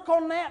could work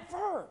on that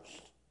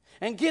first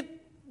and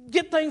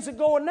get things to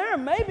go in there,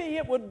 maybe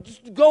it would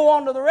just go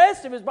on to the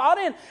rest of his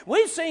body. And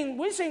we've seen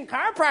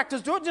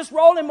chiropractors do it, just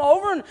roll him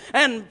over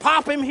and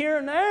pop him here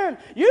and there. And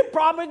you'd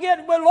probably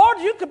Lord,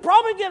 you could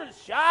probably get it.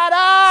 Shut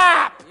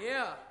up!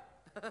 Yeah.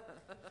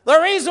 The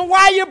reason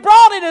why you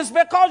brought it is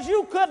because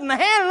you couldn't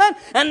handle it,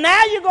 and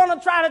now you're going to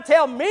try to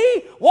tell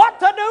me what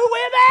to do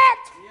with it?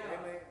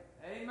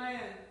 Yeah. Amen.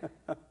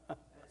 That's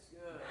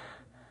good.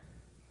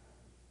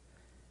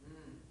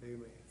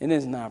 Amen. And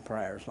isn't our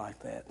prayers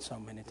like that so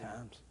many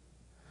times?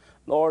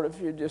 Lord,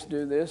 if you just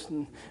do this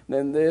and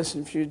then this,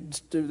 if you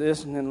just do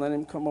this and then let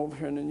him come over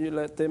here and then you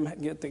let them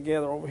get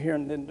together over here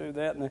and then do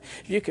that, and then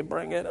if you could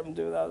bring it up and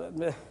do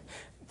that.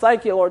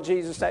 Thank you, Lord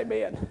Jesus.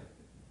 Amen.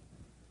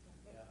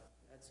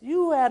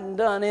 You hadn't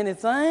done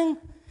anything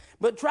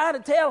but try to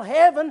tell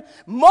heaven.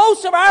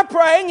 Most of our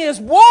praying is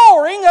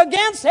warring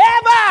against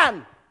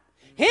heaven,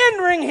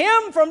 hindering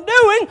Him from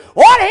doing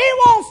what He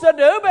wants to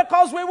do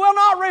because we will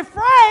not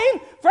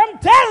refrain from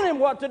telling Him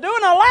what to do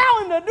and allow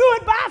Him to do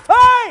it by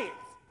faith.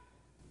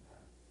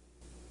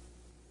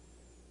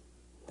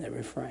 They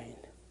refrained.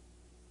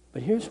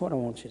 But here's what I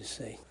want you to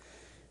see.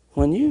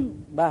 When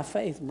you, by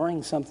faith,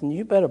 bring something,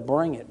 you better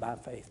bring it by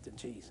faith to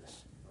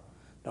Jesus.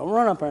 Don't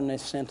run up there in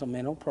this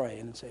sentimental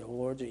praying and say, oh,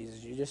 Lord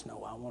Jesus, you just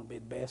know I want to be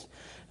the best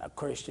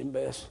Christian,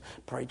 best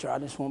preacher. I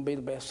just want to be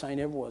the best saint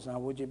ever was. Now,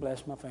 would you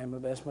bless my family,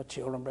 bless my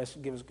children, bless,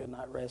 give us a good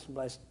night rest, and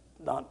bless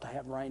not to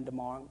have rain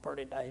tomorrow,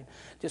 pretty day.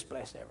 Just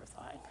bless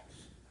everything.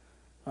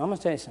 I'm going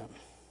to tell you something.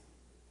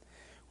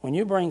 When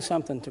you bring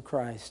something to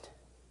Christ,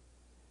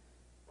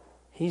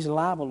 He's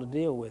liable to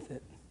deal with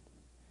it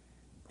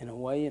in a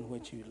way in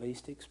which you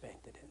least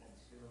expected it.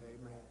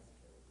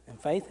 And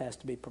faith has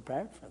to be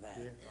prepared for that.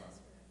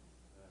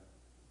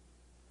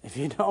 If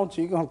you don't,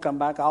 you're going to come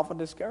back awful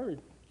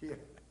discouraged.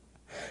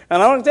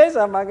 And I want to tell you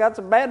something. I got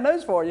some bad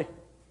news for you.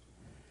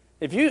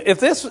 If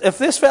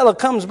this fellow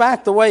comes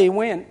back the way he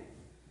went,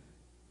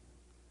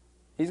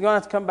 he's going to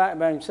have to come back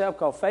by himself,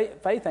 because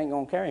faith ain't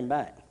going to carry him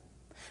back.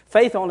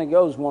 Faith only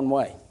goes one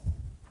way.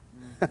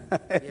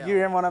 You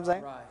hear what I'm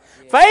saying? Right.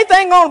 Yeah. Faith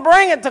ain't going to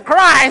bring it to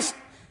Christ,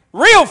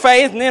 real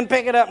faith, and then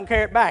pick it up and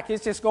carry it back.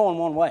 It's just going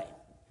one way.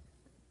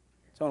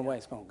 It's the only way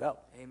it's going to go.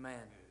 Amen.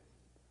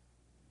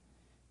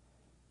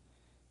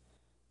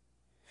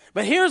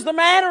 But here's the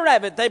matter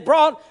of it. They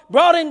brought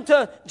him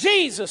to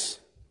Jesus.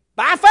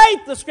 By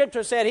faith, the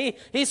Scripture said.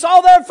 He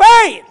saw their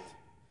faith.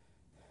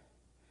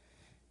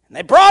 And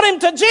they brought him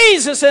to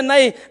Jesus, and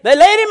they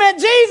laid him at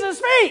Jesus'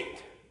 feet.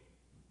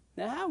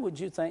 Now, how would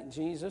you think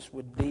Jesus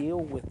would deal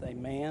with a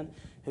man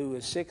who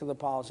is sick of the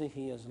palsy?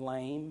 He is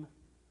lame.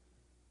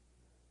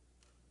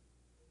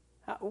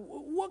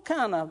 What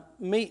kind of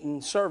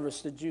meeting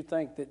service did you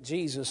think that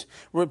Jesus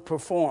would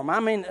perform? I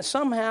mean,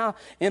 somehow,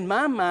 in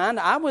my mind,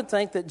 I would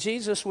think that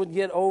Jesus would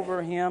get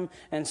over him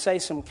and say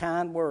some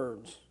kind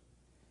words.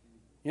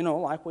 You know,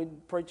 like we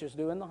preachers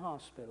do in the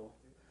hospital.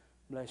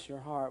 Bless your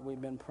heart, we've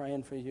been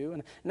praying for you.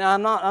 And now,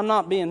 I'm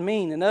not being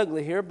mean and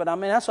ugly here, but I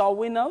mean, that's all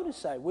we know to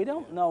say. We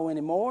don't know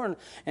anymore,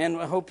 and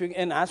I hope you.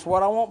 And that's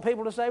what I want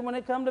people to say when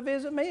they come to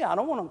visit me. I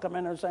don't want them to come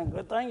in there saying,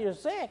 "Good thing you're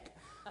sick."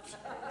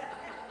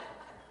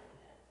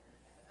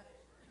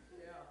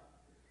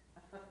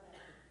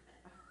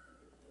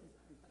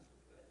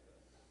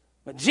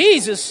 But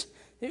Jesus,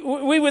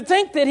 we would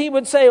think that he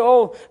would say,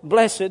 "Oh,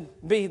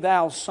 blessed be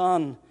thou,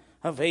 son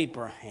of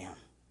Abraham.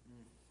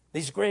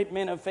 These great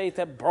men of faith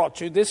have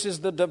brought you. This is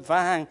the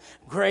divine,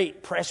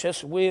 great,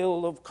 precious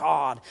will of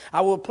God.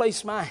 I will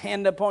place my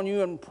hand upon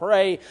you and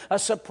pray a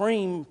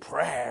supreme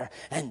prayer,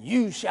 and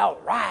you shall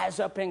rise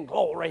up in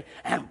glory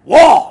and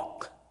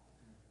walk."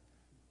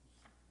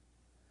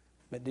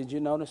 But did you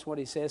notice what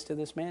he says to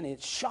this man?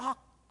 It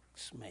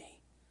shocks me.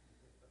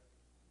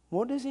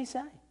 What does he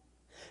say?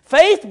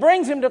 Faith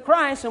brings him to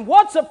Christ, and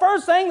what's the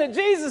first thing that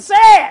Jesus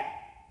said?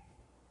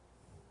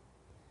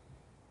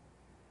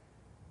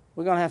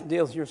 We're going to have to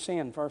deal with your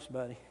sin first,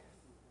 buddy.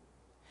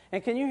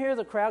 And can you hear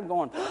the crowd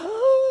going,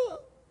 "Oh,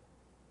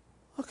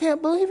 I can't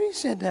believe he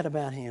said that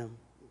about him.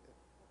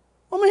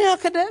 I mean, how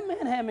could that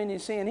man have any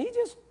sin? He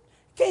just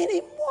can't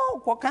even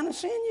walk. What kind of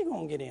sin you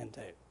going to get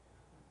into?"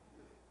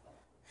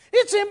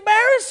 It's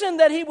embarrassing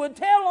that he would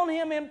tell on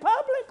him in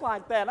public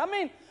like that. I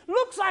mean,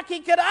 looks like he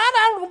could. I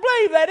don't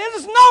believe that.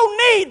 There's no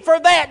need for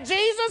that,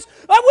 Jesus.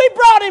 We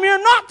brought him here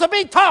not to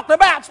be talking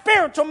about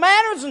spiritual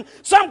matters and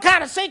some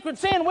kind of secret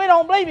sin we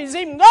don't believe he's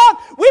even God.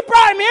 We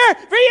brought him here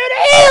for you to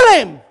heal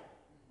him.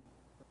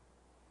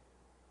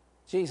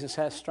 Jesus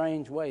has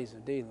strange ways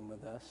of dealing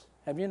with us.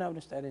 Have you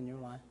noticed that in your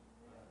life?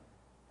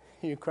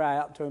 You cry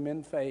out to him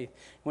in faith.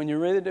 When you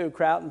really do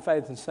cry out in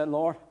faith and say,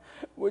 "Lord,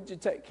 would you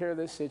take care of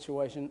this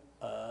situation?"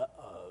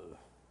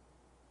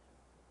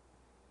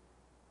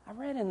 I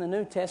read in the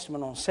New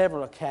Testament on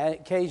several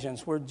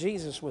occasions where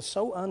Jesus was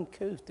so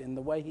uncouth in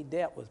the way he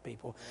dealt with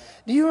people.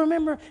 Do you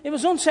remember? It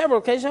was on several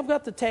occasions. I've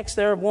got the text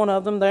there of one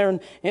of them there,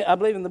 I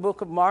believe in the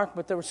book of Mark,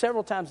 but there were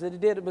several times that he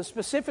did it. But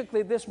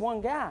specifically this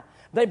one guy.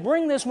 They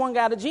bring this one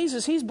guy to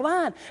Jesus. He's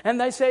blind. And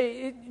they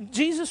say,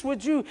 "Jesus,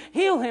 would you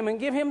heal him and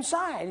give him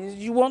sight?" He said,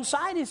 "You want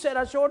sight?" He said,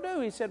 "I sure do."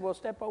 He said, "Well,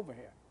 step over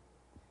here."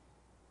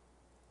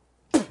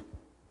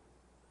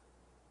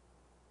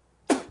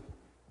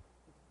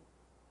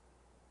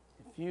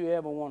 If you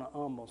ever want to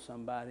humble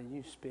somebody,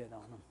 you spit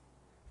on them.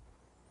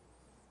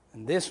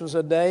 And this was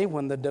a day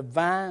when the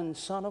divine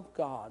Son of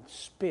God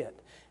spit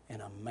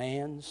in a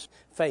man's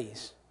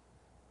face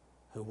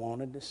who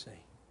wanted to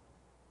see.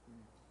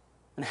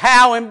 And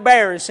how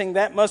embarrassing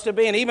that must have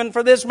been, even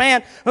for this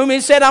man whom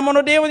he said, "I'm going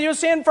to deal with your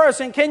sin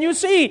first." And can you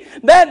see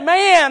that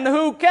man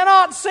who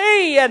cannot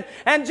see? And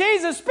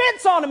Jesus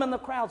spits on him, and the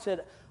crowd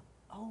said,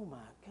 "Oh my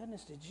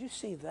goodness, did you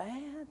see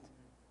that?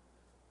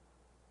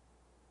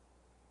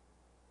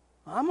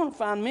 I'm going to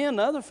find me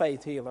another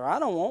faith healer. I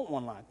don't want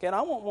one like that.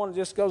 I want one that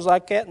just goes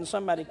like that and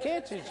somebody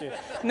catches you.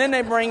 And then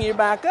they bring you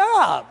back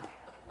up."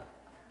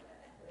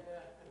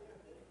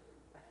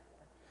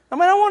 I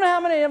mean, I wonder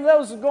how many of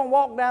those are going to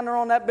walk down there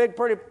on that big,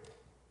 pretty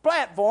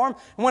platform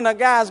when the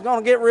guy's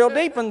going to get real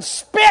deep and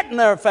spit in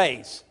their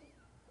face.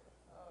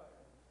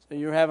 So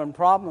you're having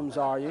problems,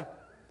 are you?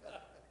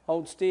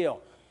 Hold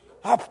still.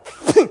 Now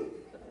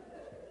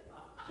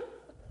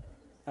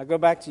go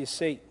back to your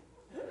seat.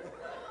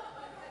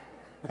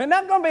 There's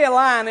not going to be a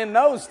line in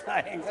those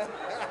things.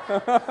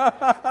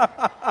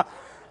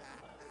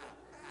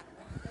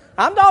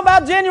 I'm talking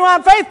about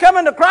genuine faith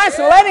coming to Christ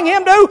and letting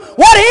him do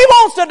what he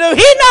wants to do.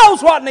 He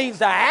knows what needs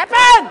to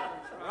happen.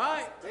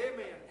 Right.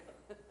 Amen.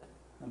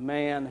 A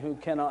man who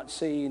cannot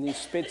see, and he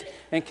spits.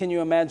 And can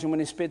you imagine when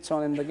he spits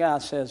on him, the guy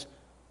says,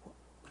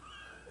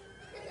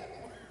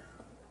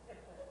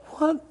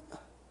 "What?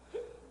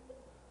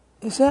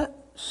 Is that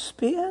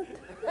spit?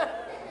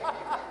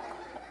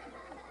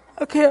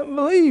 I can't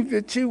believe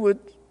that you would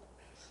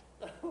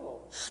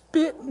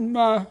spit in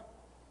my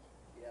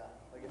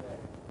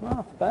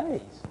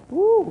face."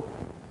 Woo.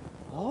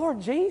 Lord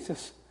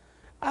Jesus,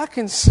 I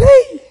can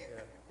see.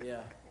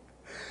 Yeah.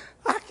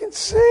 I can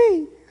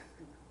see.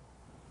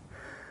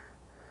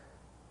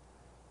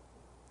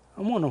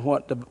 I wonder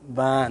what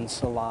divine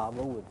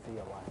saliva would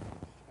feel like.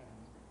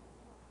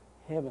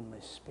 Heavenly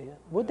spit.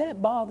 Would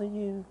that bother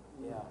you?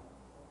 Yeah.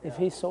 If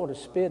he sort of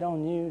spit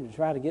on you to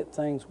try to get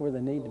things where they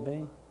need to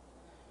be?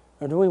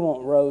 Or do we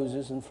want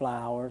roses and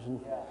flowers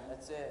and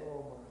That's it.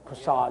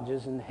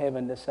 corsages in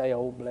heaven to say,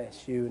 "Oh,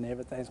 bless you," and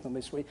everything's going to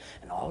be sweet?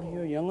 And all of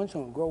your young ones are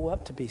going to grow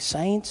up to be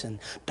saints and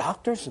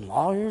doctors and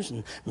lawyers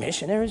and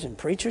missionaries and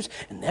preachers,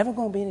 and never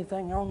going to be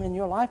anything wrong in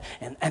your life.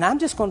 And I'm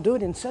just going to do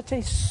it in such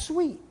a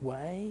sweet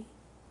way.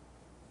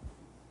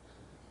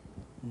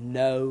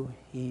 No,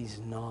 he's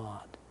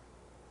not.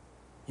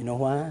 You know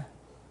why?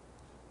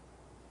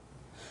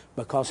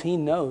 Because he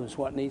knows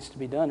what needs to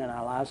be done in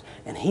our lives,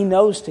 and he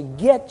knows to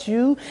get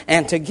you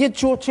and to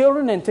get your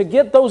children and to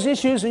get those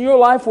issues in your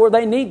life where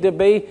they need to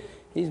be,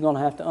 he's going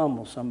to have to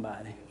humble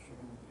somebody.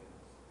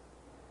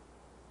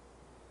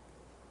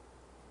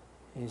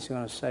 He's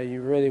going to say,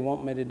 "You really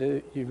want me to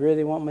do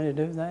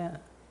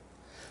that?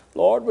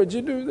 Lord, would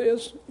you do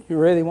this? You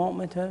really want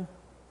me to?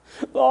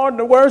 Lord,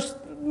 the worst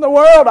in the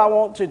world, I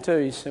want you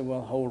to." He said,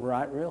 "Well, hold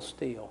right real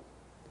still."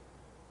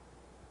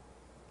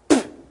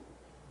 And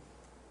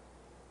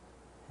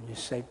you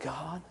say,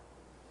 "God,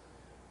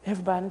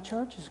 everybody in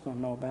church is going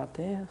to know about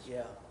this.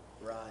 Yeah.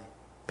 Right.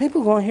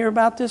 People are going to hear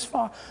about this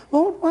far.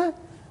 Lord, why?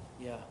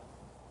 Yeah.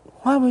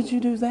 Why would you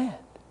do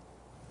that?"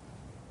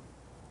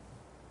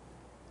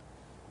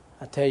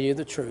 I tell you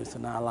the truth,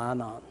 and I lie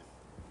not.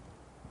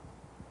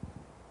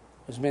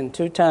 There's been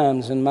 2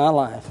 times in my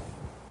life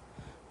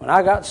when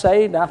I got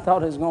saved, I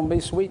thought it was going to be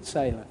sweet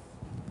sailing.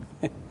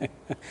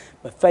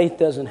 But faith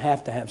doesn't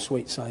have to have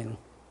sweet sailing.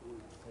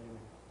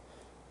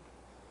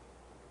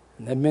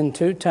 And there have been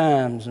 2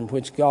 times in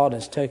which God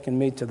has taken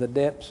me to the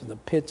depths of the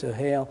pits of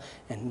hell,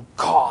 and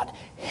God,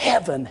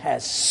 heaven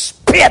has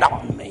spit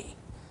on me.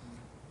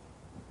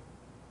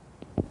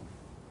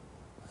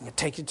 I can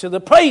take you to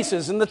the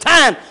places and the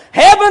time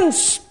heaven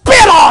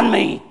spit on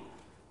me.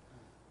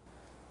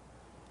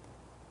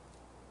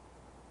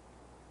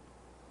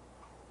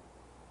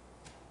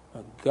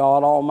 But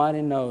God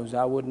Almighty knows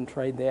I wouldn't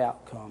trade the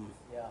outcome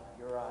Yeah,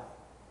 you're right.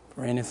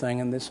 for anything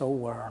in this whole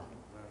world.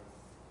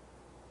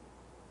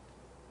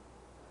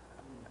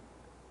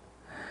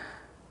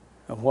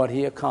 Of what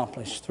he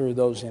accomplished through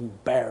those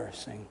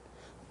embarrassing,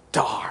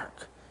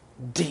 dark,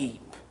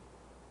 deep,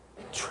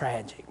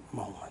 tragic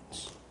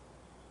moments.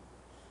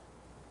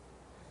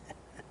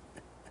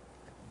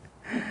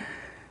 I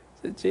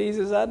said,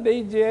 "Jesus, I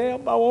need your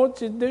help. I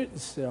want you to do it." He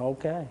said,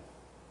 "Okay,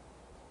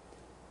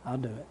 I'll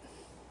do it."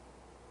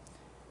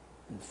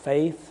 And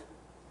faith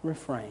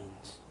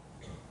refrains.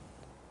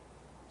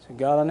 I said,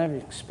 "God, I never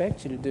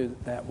expect you to do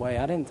it that way.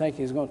 I didn't think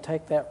he was going to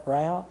take that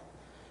route.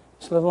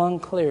 It's a little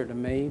unclear to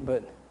me,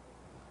 but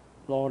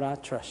Lord, I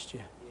trust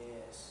you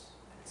Yes.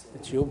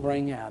 that you'll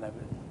bring out of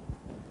it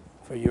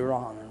for your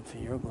honor and for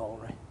your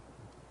glory.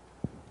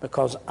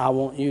 Because I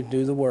want you to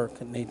do the work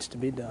that needs to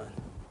be done.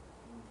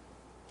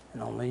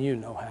 And only you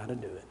know how to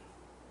do it."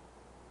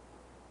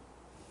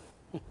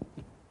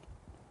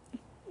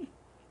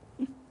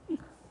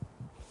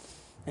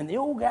 And the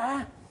old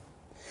guy,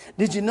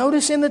 did you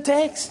notice in the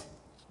text?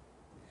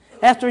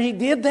 After he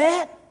did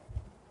that,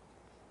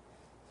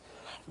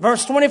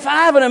 verse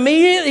 25, "And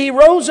immediately he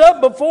rose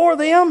up before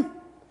them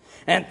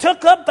and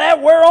took up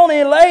that whereon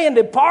he lay and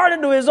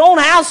departed to his own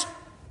house,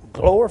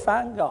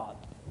 glorifying God."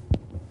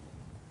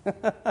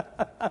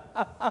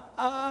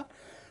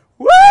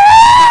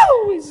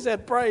 Woo! He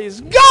said,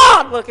 "Praise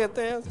God, look at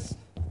this."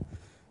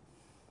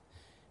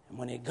 And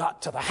when he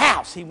got to the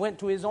house, he went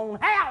to his own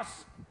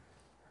house.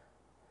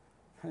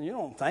 And you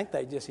don't think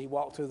he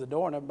walked through the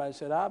door and everybody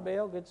said, "Hi,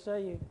 Bill, good to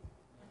see you.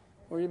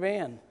 Where you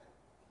been?"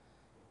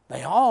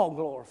 They all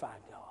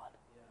glorified God.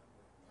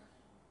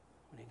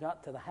 When he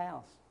got to the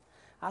house,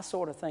 I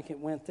sort of think it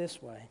went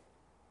this way.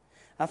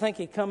 I think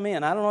he come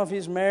in. I don't know if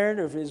he's married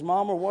or if his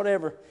mom or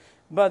whatever,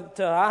 but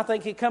I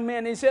think he come in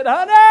and he said,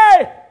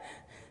 "Honey,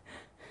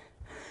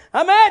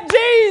 I met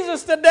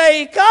Jesus today.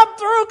 He come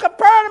through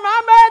Capernaum.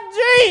 I met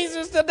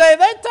Jesus today.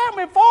 They took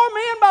me for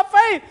me in my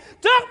faith.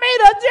 Took me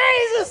to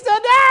Jesus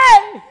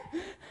today.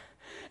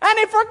 And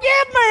he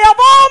forgave me of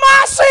all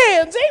my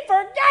sins. He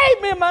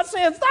forgave me of my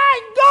sins.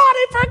 Thank God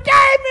he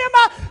forgave me of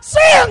my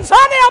sins,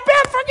 honey. I've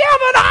been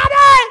forgiven,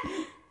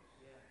 honey."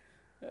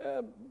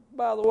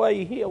 By the way,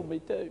 he healed me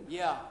too.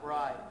 Yeah,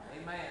 right.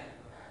 Amen.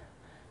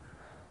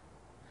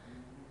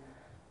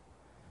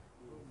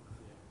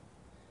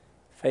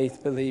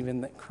 Faith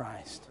believing that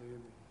Christ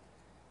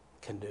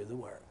can do the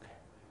work.